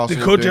take Newcastle it.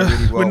 They could, yeah.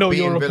 Really well. We know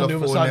Beating Europe Villa on the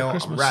other side of 4-0.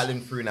 Christmas. I'm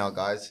rattling through now,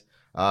 guys.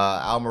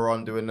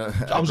 Almiron doing a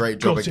great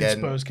job gutted again.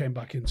 Spurs came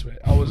back into it.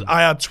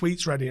 I had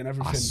tweets ready and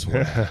everything. I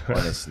swear,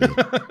 honestly.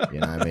 You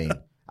know what I mean?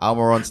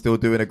 Almiron still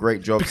doing a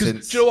great job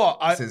since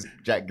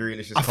Jack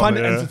Grealish has I find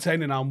it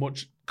entertaining how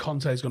much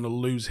Conte is going to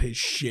lose his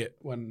shit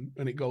when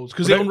it goes.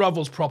 Because it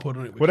unravels proper,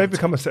 doesn't it? Well, they've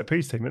become a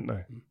set-piece team, haven't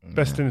they?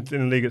 Best in the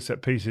league at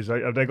set-pieces.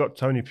 Have they got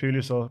Tony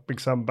Pulis or Big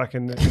Sam back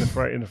in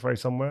the fray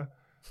somewhere?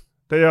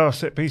 They are a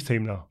set-piece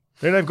team now.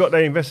 Then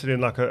they invested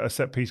in like a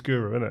set-piece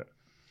guru, isn't it?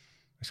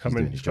 He's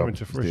coming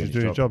to fruition. He's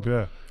doing his job,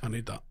 yeah. I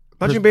need that.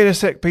 Imagine being a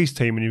set-piece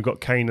team and you've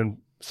got Kane and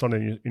Son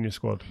in your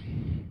squad.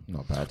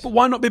 Not bad. But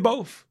why not be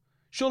both?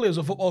 Surely as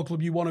a football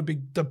club, you want to be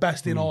the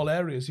best in all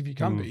areas if you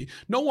can be.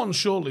 No one's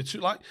surely too,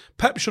 like,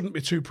 Pep shouldn't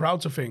be too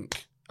proud to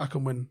think, I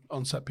can win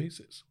on set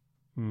pieces.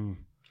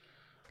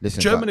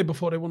 Listen, Germany,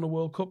 before they won the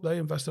World Cup, they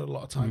invested a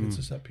lot of time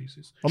into set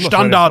pieces. I'm not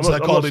Standards, saying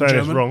they're called in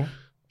German. Wrong.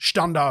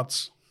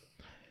 Standards.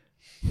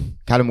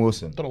 Callum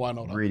Wilson. Don't know why I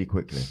know that. Really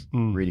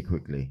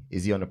quickly.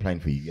 Is he on the plane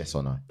for you? Yes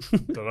or no?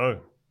 Don't know.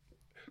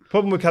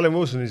 Problem with Callum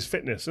Wilson is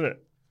fitness, isn't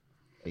it?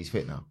 He's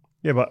fit now.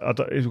 Yeah,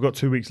 but he's got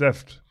 2 weeks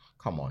left.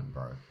 Come on,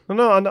 bro.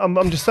 No,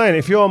 I'm just saying,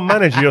 if you're a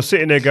manager, you're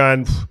sitting there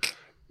going,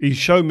 he's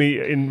shown me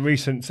in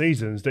recent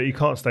seasons that he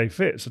can't stay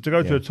fit. So to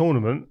go to a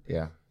tournament,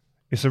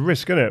 it's a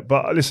risk, isn't it?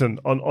 But listen,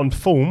 on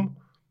form,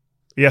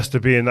 he has to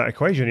be in that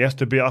equation. I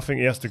think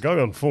he has to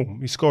go on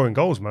form. He's scoring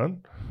goals,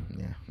 man.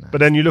 Yeah. Nice. But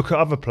then you look at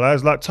other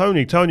players like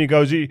Tony. Tony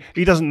goes, he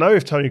doesn't know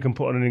if Tony can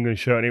put on an England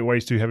shirt and it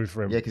weighs too heavy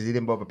for him. Yeah, because he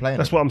didn't bother playing.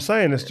 That's what I'm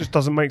saying. It just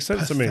doesn't make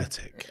sense to me.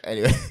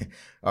 Anyway,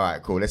 all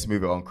right, cool. Let's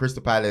move it on.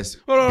 Crystal Palace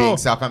being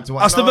Southampton.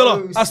 Aston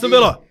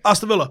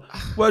Villa.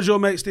 Where's your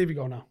mate Stevie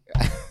go now?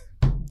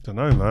 Don't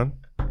know, man.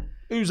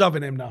 Who's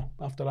having him now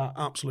after that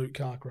absolute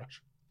car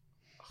crash?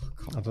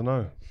 I don't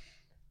know.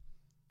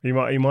 He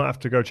might have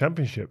to go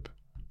Championship.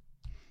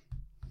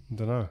 I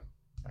don't know.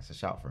 That's a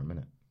shout for a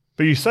minute.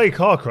 But you say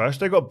car crash.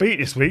 They got beat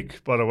this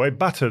week, by the way.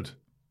 Battered.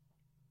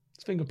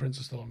 His fingerprints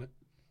are still on it.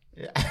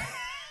 Yeah.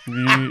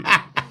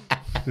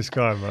 This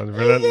guy, man,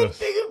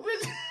 relentless.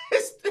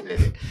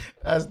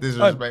 That's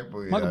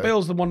disrespectful. Michael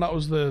Bale's the one that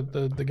was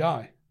the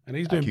guy, and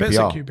he's doing bits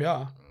at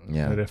QPR.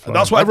 Yeah,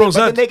 that's what everyone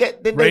said.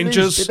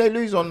 Rangers. Did they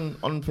lose on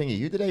thingy?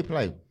 Who did they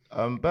play?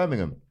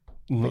 Birmingham.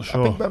 I'm not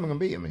sure. I think Birmingham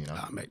beat him.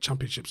 Mate,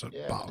 championships are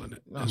battling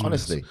it.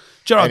 Honestly,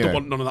 Gerrard don't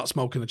want none of that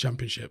smoke in the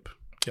championship.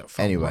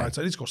 Anyway, right.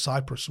 So I need to go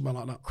Cyprus, somewhere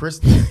like that.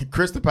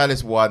 Crystal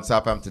Palace 1,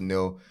 Southampton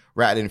 0,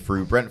 rattling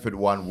through. Brentford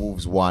 1,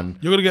 Wolves 1.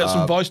 You're gonna get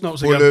some voice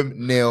notes Fulham, again.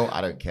 Fulham 0.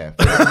 I don't care.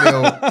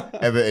 Fulham 0,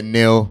 Everton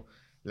 0.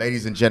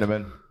 Ladies and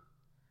gentlemen,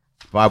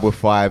 Vibe with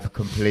 5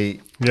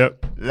 complete.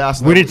 Yep.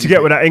 We need to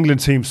get with that England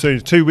team soon.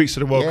 2 weeks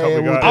to the World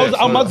Cup.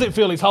 How mad does it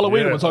feel? It's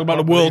Halloween and we're talking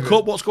about the World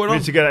Cup. What's going on? We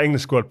need to get that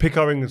England squad. Pick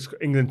our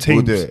England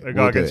teams.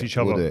 Go against each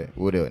other.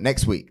 We'll do it.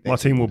 Next week. My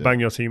team will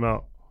bang your team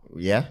out.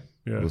 Yeah?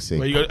 We'll see.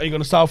 Are you going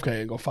to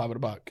Southgate and go 5 at the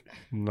back?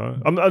 No.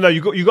 No,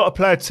 you got to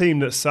play a team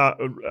that's a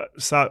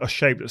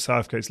shape that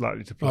Southgate's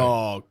likely to play.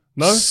 Oh,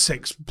 no?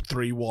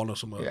 6-3-1 or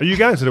something. Are you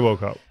going to the World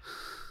Cup?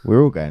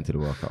 We're all going to the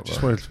World Cup, bro.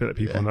 Just wanted to let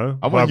people know.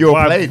 I'm on your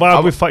plane.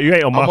 You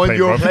ain't on my plane,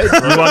 bro. You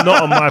are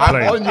not on my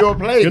plane. I'm on your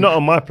plane. You're not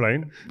on my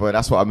plane. But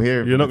that's what I'm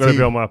hearing. You're not going to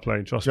be on my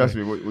plane. Trust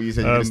me. What you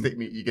said?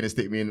 You're going to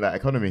stick me in like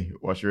economy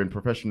whilst you're in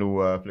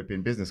professional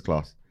flipping business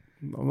class.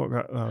 I'm not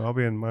going. No, I'll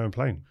be in my own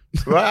plane.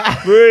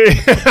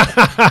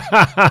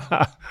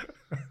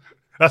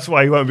 That's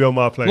why he won't be on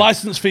my plane.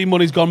 License fee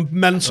money's gone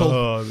mental.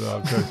 Oh, no,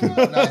 I'm joking.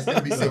 No, it's going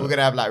to be sick. We're going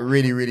to have like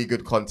really, really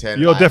good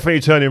content. You're definitely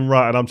turning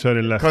right and I'm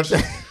turning left.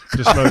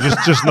 Just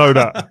know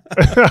that.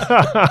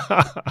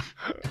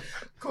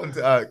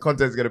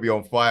 Content's going to be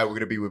on fire. We're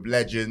going to be with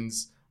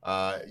legends.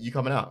 You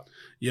coming out?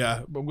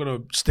 Yeah, but I'm going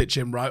to stitch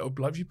him right up.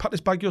 Like, if you pack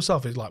this bag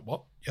yourself, he's like,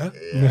 what? Yeah.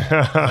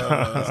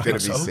 It's going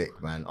to be sick,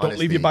 man. Honestly. Don't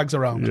leave your bags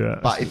around. Yeah.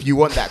 But if you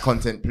want that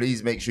content,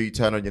 please make sure you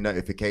turn on your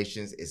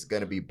notifications. It's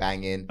going to be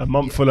banging. A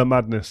month full of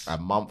madness. A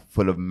month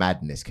full of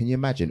madness. Can you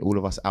imagine all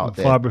of us out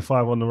there? 5 with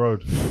 5 on the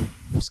road.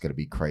 It's going to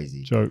be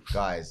crazy. Jokes.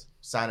 Guys,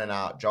 signing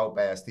out. Joel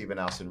Bayer, Stephen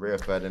Alson, Rio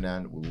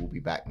Ferdinand. We will be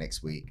back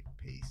next week.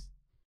 Peace.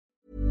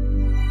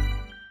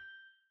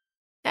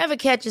 Ever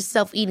catch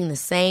yourself eating the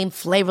same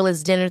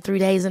flavorless dinner 3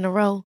 days in a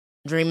row?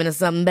 Dreaming of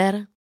something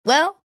better?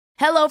 Well,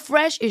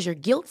 HelloFresh is your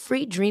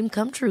guilt-free dream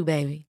come true,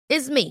 baby.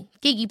 It's me,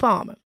 Keke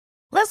Palmer.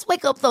 Let's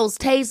wake up those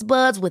taste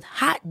buds with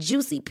hot,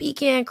 juicy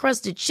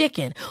pecan-crusted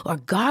chicken or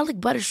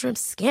garlic butter shrimp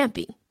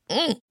scampi.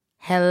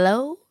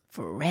 Hello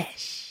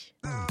Fresh.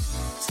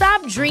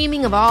 Stop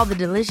dreaming of all the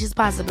delicious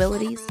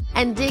possibilities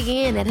and dig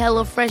in at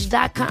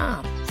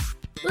HelloFresh.com.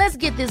 Let's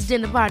get this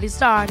dinner party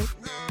started.